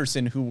Gunnar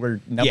Henderson, who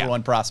were number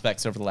 1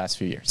 prospects over the last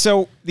few years.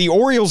 So the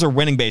Orioles are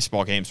winning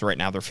baseball games right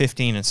now. They're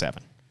 15-7.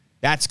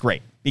 That's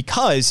great.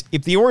 Because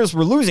if the Orioles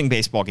were losing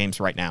baseball games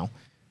right now,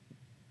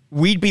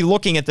 we'd be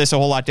looking at this a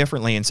whole lot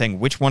differently and saying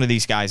which one of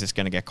these guys is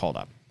going to get called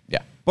up.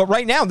 Yeah. But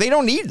right now, they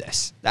don't need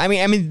this. I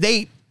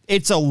mean,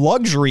 it's a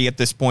luxury at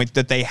this point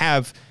that they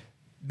have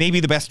maybe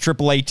the best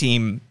AAA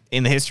team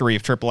in the history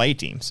of AAA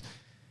teams,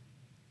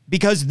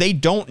 because they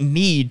don't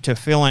need to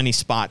fill any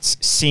spots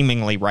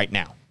seemingly right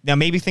now. Now,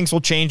 maybe things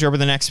will change over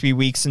the next few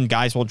weeks and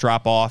guys will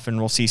drop off and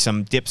we'll see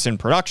some dips in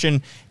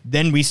production.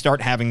 Then we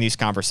start having these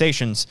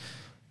conversations.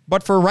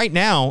 But for right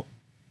now,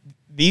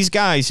 these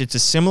guys, it's a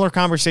similar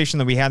conversation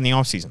that we had in the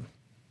offseason.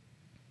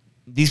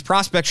 These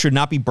prospects should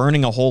not be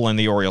burning a hole in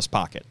the Orioles'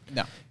 pocket.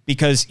 No.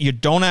 Because you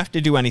don't have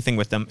to do anything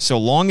with them. So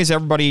long as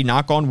everybody,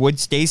 knock on wood,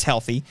 stays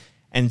healthy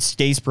and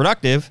stays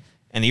productive,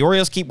 and the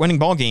Orioles keep winning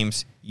ball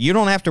games, you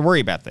don't have to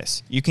worry about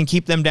this. You can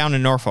keep them down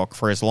in Norfolk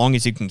for as long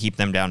as you can keep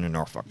them down in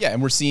Norfolk. Yeah,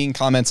 and we're seeing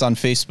comments on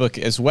Facebook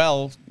as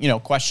well,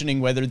 questioning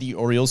whether the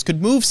Orioles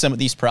could move some of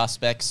these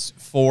prospects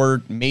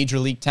for major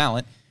league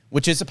talent,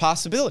 which is a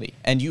possibility.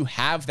 And you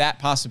have that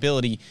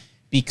possibility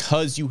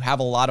because you have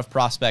a lot of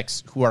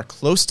prospects who are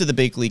close to the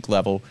big league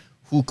level,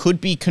 who could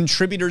be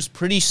contributors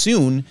pretty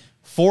soon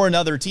for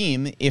another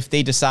team if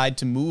they decide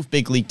to move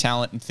big league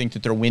talent and think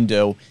that their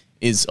window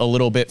is a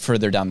little bit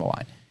further down the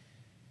line.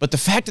 But the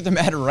fact of the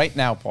matter right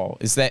now, Paul,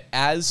 is that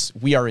as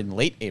we are in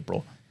late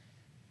April,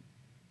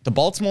 the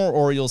Baltimore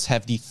Orioles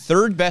have the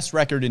 3rd best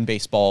record in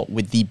baseball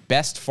with the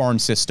best farm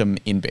system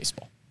in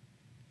baseball.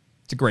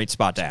 It's a great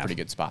spot to have. Pretty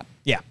good spot.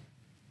 Yeah.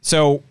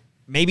 So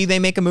maybe they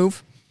make a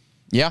move.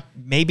 Yeah.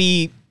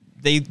 Maybe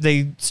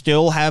they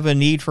still have a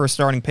need for a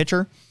starting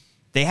pitcher.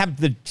 They have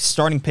the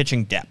starting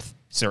pitching depth,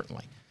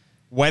 certainly.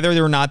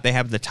 Whether or not they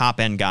have the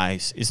top-end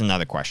guys is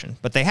another question.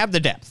 But they have the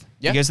depth.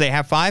 Yeah. Because they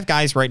have 5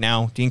 guys right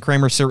now. Dean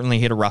Kramer certainly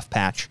hit a rough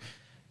patch.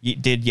 He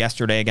did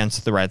yesterday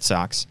against the Red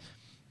Sox.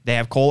 They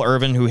have Cole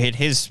Irvin, who hit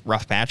his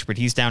rough patch, but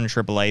he's down in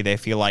AAA. They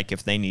feel like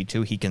if they need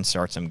to, he can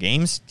start some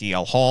games.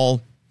 DL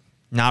Hall,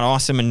 not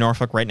awesome in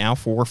Norfolk right now,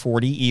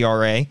 4.40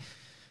 ERA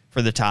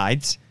for the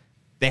Tides.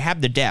 They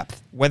have the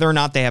depth. Whether or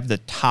not they have the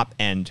top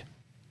end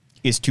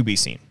is to be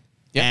seen.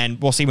 Yep.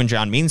 And we'll see when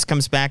John Means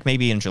comes back,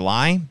 maybe in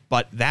July.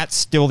 But that's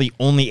still the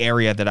only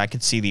area that I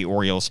could see the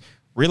Orioles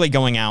really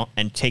going out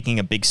and taking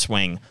a big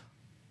swing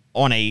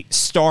on a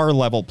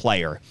star-level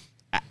player.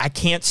 I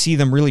can't see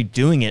them really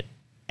doing it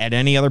at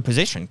any other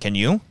position. Can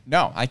you?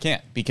 No, I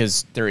can't,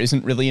 because there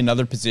isn't really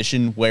another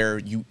position where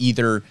you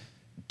either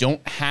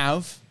don't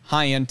have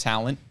high-end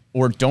talent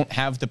or don't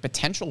have the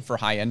potential for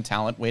high-end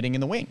talent waiting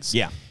in the wings.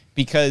 Yeah.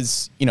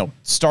 Because,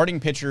 starting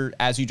pitcher,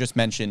 as you just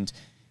mentioned,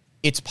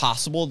 it's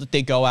possible that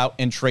they go out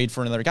and trade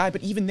for another guy,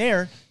 but even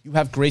there, you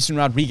have Grayson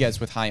Rodriguez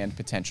with high-end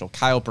potential,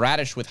 Kyle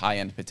Bradish with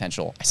high-end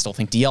potential. I still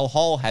think DL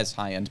Hall has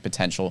high-end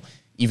potential,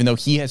 even though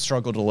he has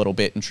struggled a little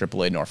bit in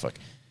AAA Norfolk.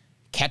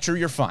 Catcher,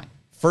 you're fine.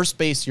 First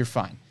base, you're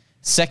fine.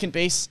 Second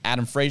base,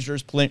 Adam Frazier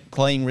is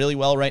playing really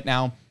well right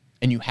now,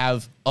 and you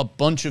have a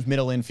bunch of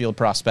middle infield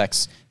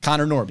prospects,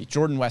 Connor Norby,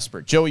 Jordan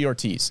Westburg, Joey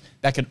Ortiz.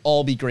 That could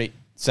all be great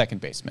second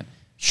basemen.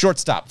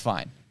 Shortstop,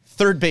 fine.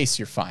 Third base,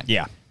 you're fine.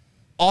 Yeah.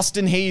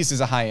 Austin Hayes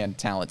is a high-end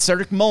talent.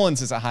 Cedric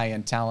Mullins is a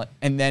high-end talent.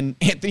 And then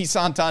Anthony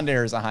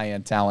Santander is a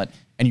high-end talent.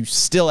 And you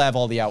still have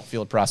all the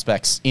outfield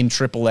prospects in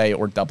AAA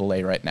or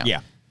AA right now.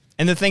 Yeah.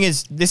 And the thing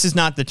is, this is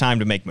not the time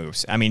to make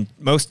moves. I mean,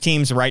 most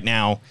teams right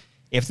now,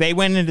 if they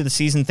went into the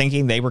season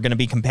thinking they were going to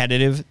be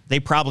competitive, they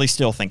probably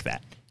still think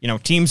that.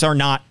 Teams are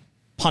not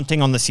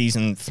punting on the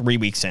season 3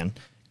 weeks in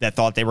that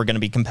thought they were going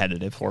to be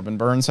competitive. Corbin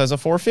Burns has a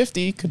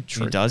 450.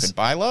 He does. Could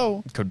buy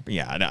low.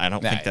 I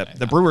don't think that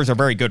the Brewers are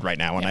very good right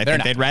now, and I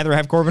think they'd not. rather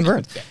have Corbin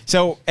Burns. Yeah.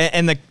 So,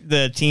 and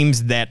the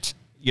teams that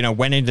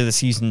went into the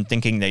season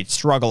thinking they'd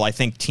struggle, I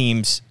think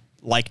teams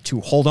like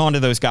to hold on to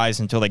those guys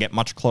until they get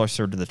much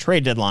closer to the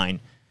trade deadline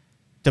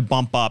to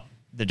bump up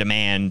the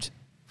demand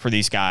for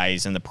these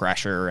guys and the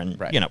pressure, and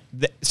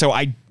so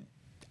I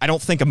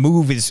don't think a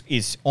move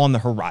is on the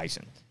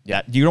horizon.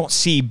 Yeah, you don't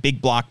see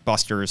big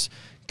blockbusters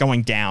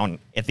going down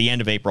at the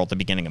end of April, at the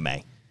beginning of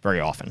May,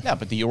 very often. Yeah,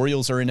 but the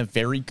Orioles are in a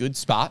very good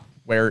spot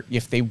where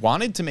if they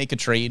wanted to make a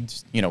trade,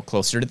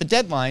 closer to the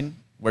deadline,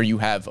 where you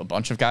have a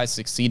bunch of guys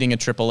succeeding at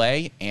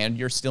AAA and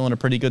you're still in a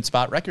pretty good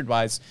spot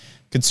record-wise,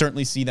 could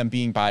certainly see them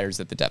being buyers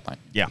at the deadline.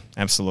 Yeah,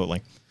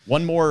 absolutely.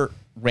 One more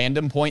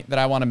random point that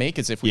I want to make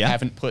is if we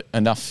haven't put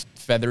enough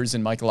feathers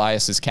in Mike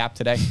Elias's cap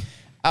today,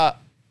 a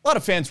lot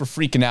of fans were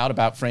freaking out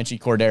about Franchy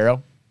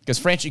Cordero because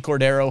Franchy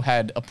Cordero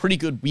had a pretty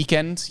good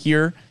weekend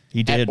here.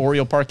 He did. At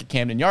Oriole Park at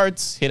Camden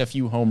Yards, hit a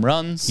few home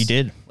runs. He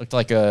did. Looked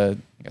like a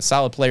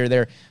solid player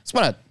there. Just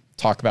want to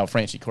talk about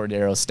Franchy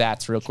Cordero's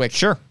stats real quick.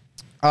 Sure.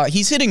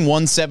 He's hitting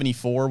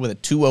 174 with a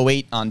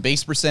 208 on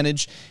base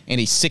percentage and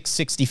a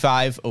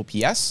 665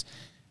 OPS.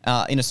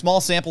 In a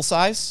small sample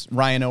size,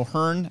 Ryan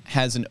O'Hearn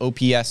has an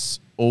OPS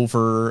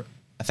over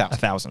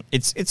 1,000.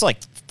 It's like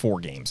 4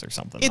 games or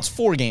something. It's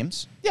 4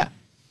 games. Yeah.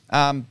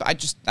 I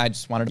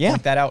just wanted to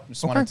point that out.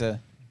 Just wanted to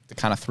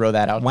kind of throw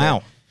that out there.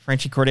 Wow.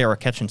 Frenchie Cordero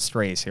catching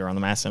strays here on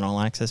the Mass and All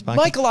Access podcast.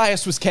 Mike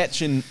Elias was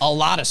catching a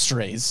lot of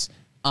strays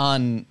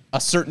on a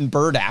certain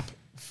bird app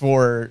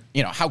for,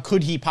 how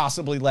could he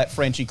possibly let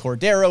Frenchie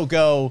Cordero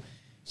go?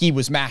 He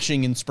was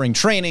mashing in spring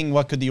training.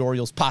 What could the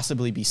Orioles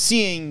possibly be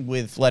seeing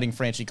with letting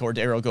Frenchie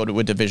Cordero go to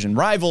a division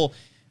rival?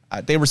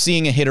 They were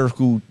seeing a hitter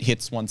who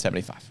hits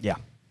 175. Yeah,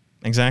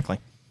 exactly.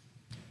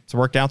 It's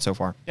worked out so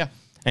far. Yeah.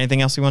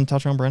 Anything else you want to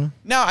touch on, Brendan?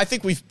 No, I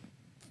think we've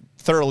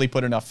thoroughly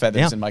put enough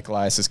feathers in Mike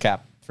Elias's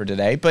cap for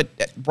today, but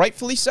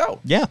rightfully so.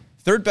 Yeah.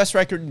 3rd best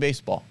record in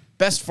baseball.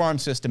 Best farm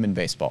system in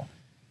baseball.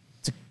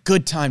 It's a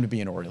good time to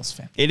be an Orioles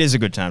fan. It is a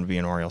good time to be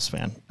an Orioles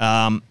fan.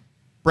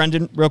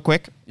 Brendan, real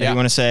quick, if you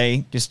want to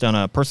say, just on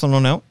a personal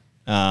note.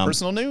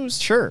 Personal news?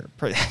 Sure.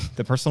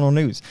 The personal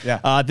news.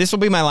 Yeah. This will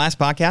be my last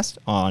podcast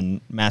on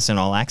Mass and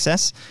All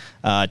Access.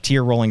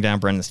 Tear rolling down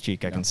Brendan's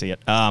cheek. I can see it.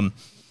 I'm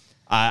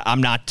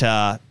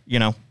not,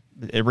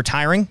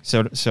 retiring,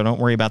 so don't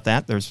worry about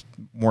that. There's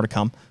more to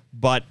come.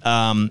 But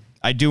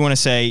I do want to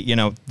say,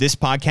 this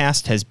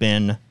podcast has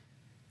been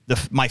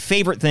my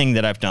favorite thing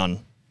that I've done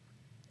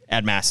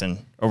at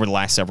Masson over the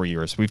last several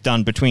years. We've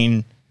done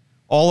between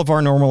all of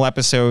our normal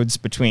episodes,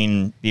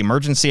 between the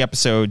emergency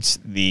episodes,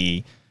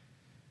 the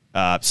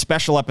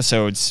special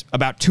episodes,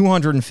 about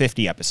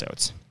 250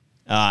 episodes.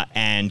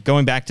 And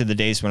going back to the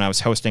days when I was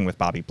hosting with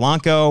Bobby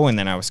Blanco, and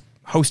then I was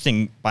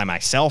hosting by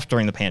myself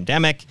during the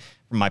pandemic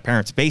from my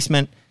parents'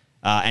 basement,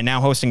 and now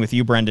hosting with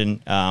you,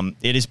 Brendan,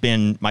 it has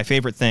been my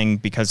favorite thing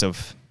because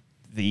of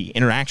the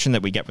interaction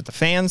that we get with the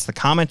fans, the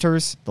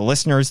commenters, the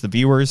listeners, the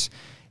viewers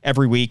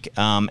every week.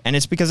 And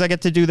it's because I get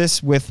to do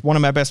this with one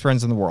of my best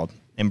friends in the world,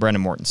 and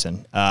Brendan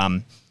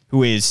Mortensen,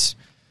 who is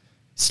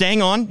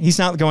staying on. He's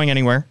not going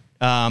anywhere.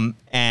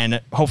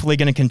 And hopefully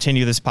going to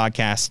continue this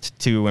podcast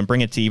and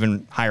bring it to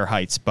even higher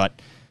heights. But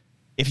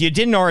if you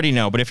didn't already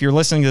know, but if you're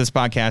listening to this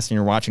podcast and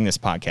you're watching this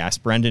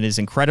podcast, Brendan is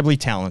incredibly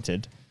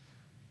talented.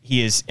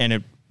 He is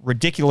a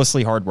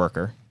ridiculously hard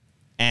worker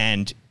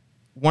and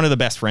one of the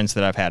best friends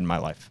that I've had in my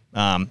life.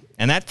 And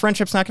that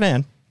friendship's not going to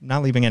end. I'm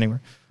not leaving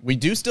anywhere. We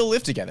do still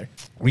live together.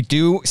 We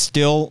do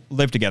still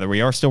live together.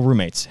 We are still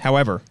roommates.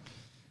 However,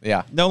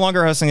 no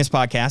longer hosting this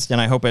podcast, and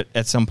I hope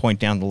at some point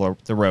down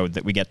the road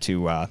that we get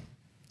to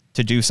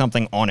do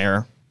something on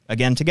air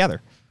again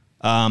together.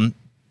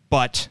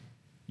 But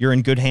you're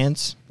in good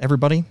hands,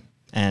 everybody.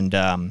 And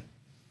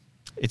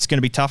it's going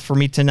to be tough for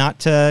me to not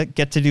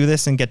get to do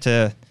this and get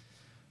to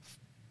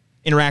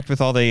interact with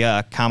all the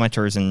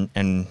commenters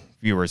and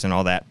viewers and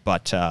all that.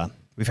 But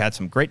we've had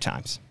some great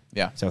times.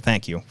 Yeah. So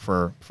thank you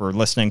for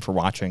listening, for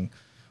watching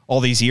all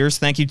these years.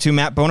 Thank you to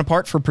Matt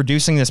Bonaparte for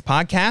producing this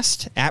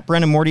podcast. At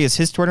Brendan Morty is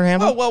his Twitter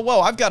handle. Whoa.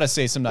 I've got to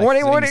say some nice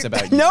things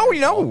about you.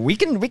 No. We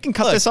can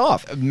cut this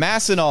off.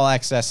 Mass and All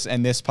Access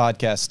and this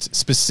podcast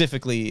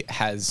specifically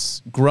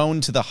has grown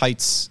to the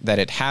heights that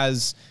it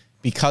has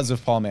because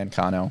of Paul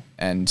Mancano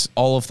and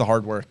all of the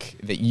hard work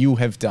that you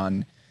have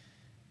done.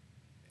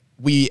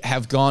 We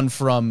have gone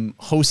from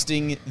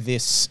hosting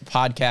this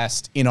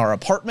podcast in our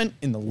apartment,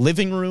 in the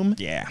living room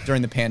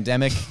during the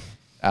pandemic,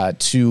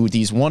 to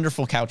these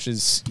wonderful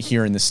couches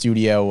here in the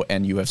studio,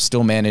 and you have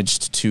still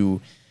managed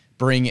to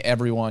bring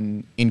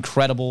everyone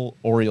incredible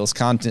Orioles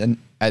content.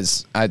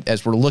 As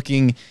we're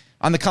looking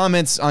on the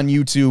comments on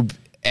YouTube,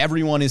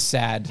 everyone is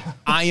sad.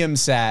 I am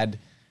sad.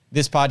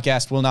 This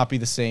podcast will not be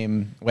the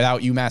same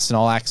without you. Mass and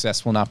All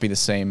Access will not be the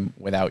same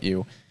without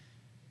you.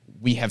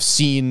 We have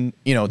seen,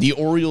 the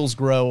Orioles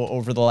grow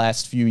over the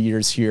last few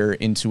years here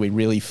into a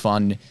really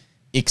fun,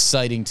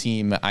 exciting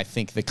team. I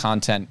think the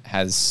content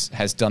has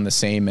done the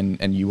same,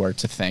 and you are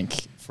to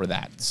thank for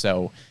that.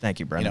 So thank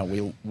you, Brendan.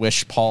 We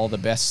wish Paul the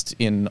best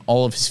in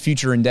all of his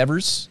future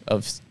endeavors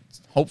of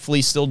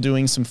hopefully still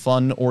doing some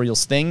fun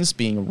Orioles things,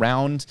 being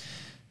around,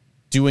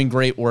 doing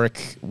great work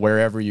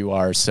wherever you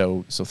are.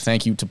 So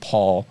thank you to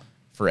Paul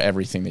for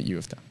everything that you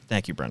have done.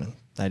 Thank you, Brendan.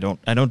 I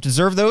don't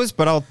deserve those,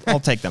 but I'll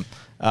take them.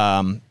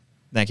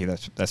 Thank you.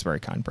 That's very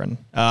kind, Brendan.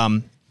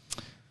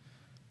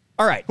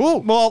 All right.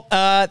 Cool. Well,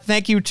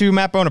 thank you to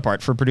Matt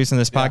Bonaparte for producing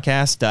this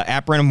podcast.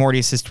 At Brendan Morty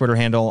is his Twitter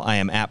handle. I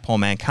am at Paul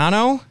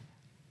Mancano.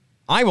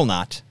 I will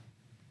not,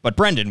 but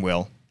Brendan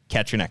will.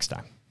 Catch you next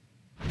time.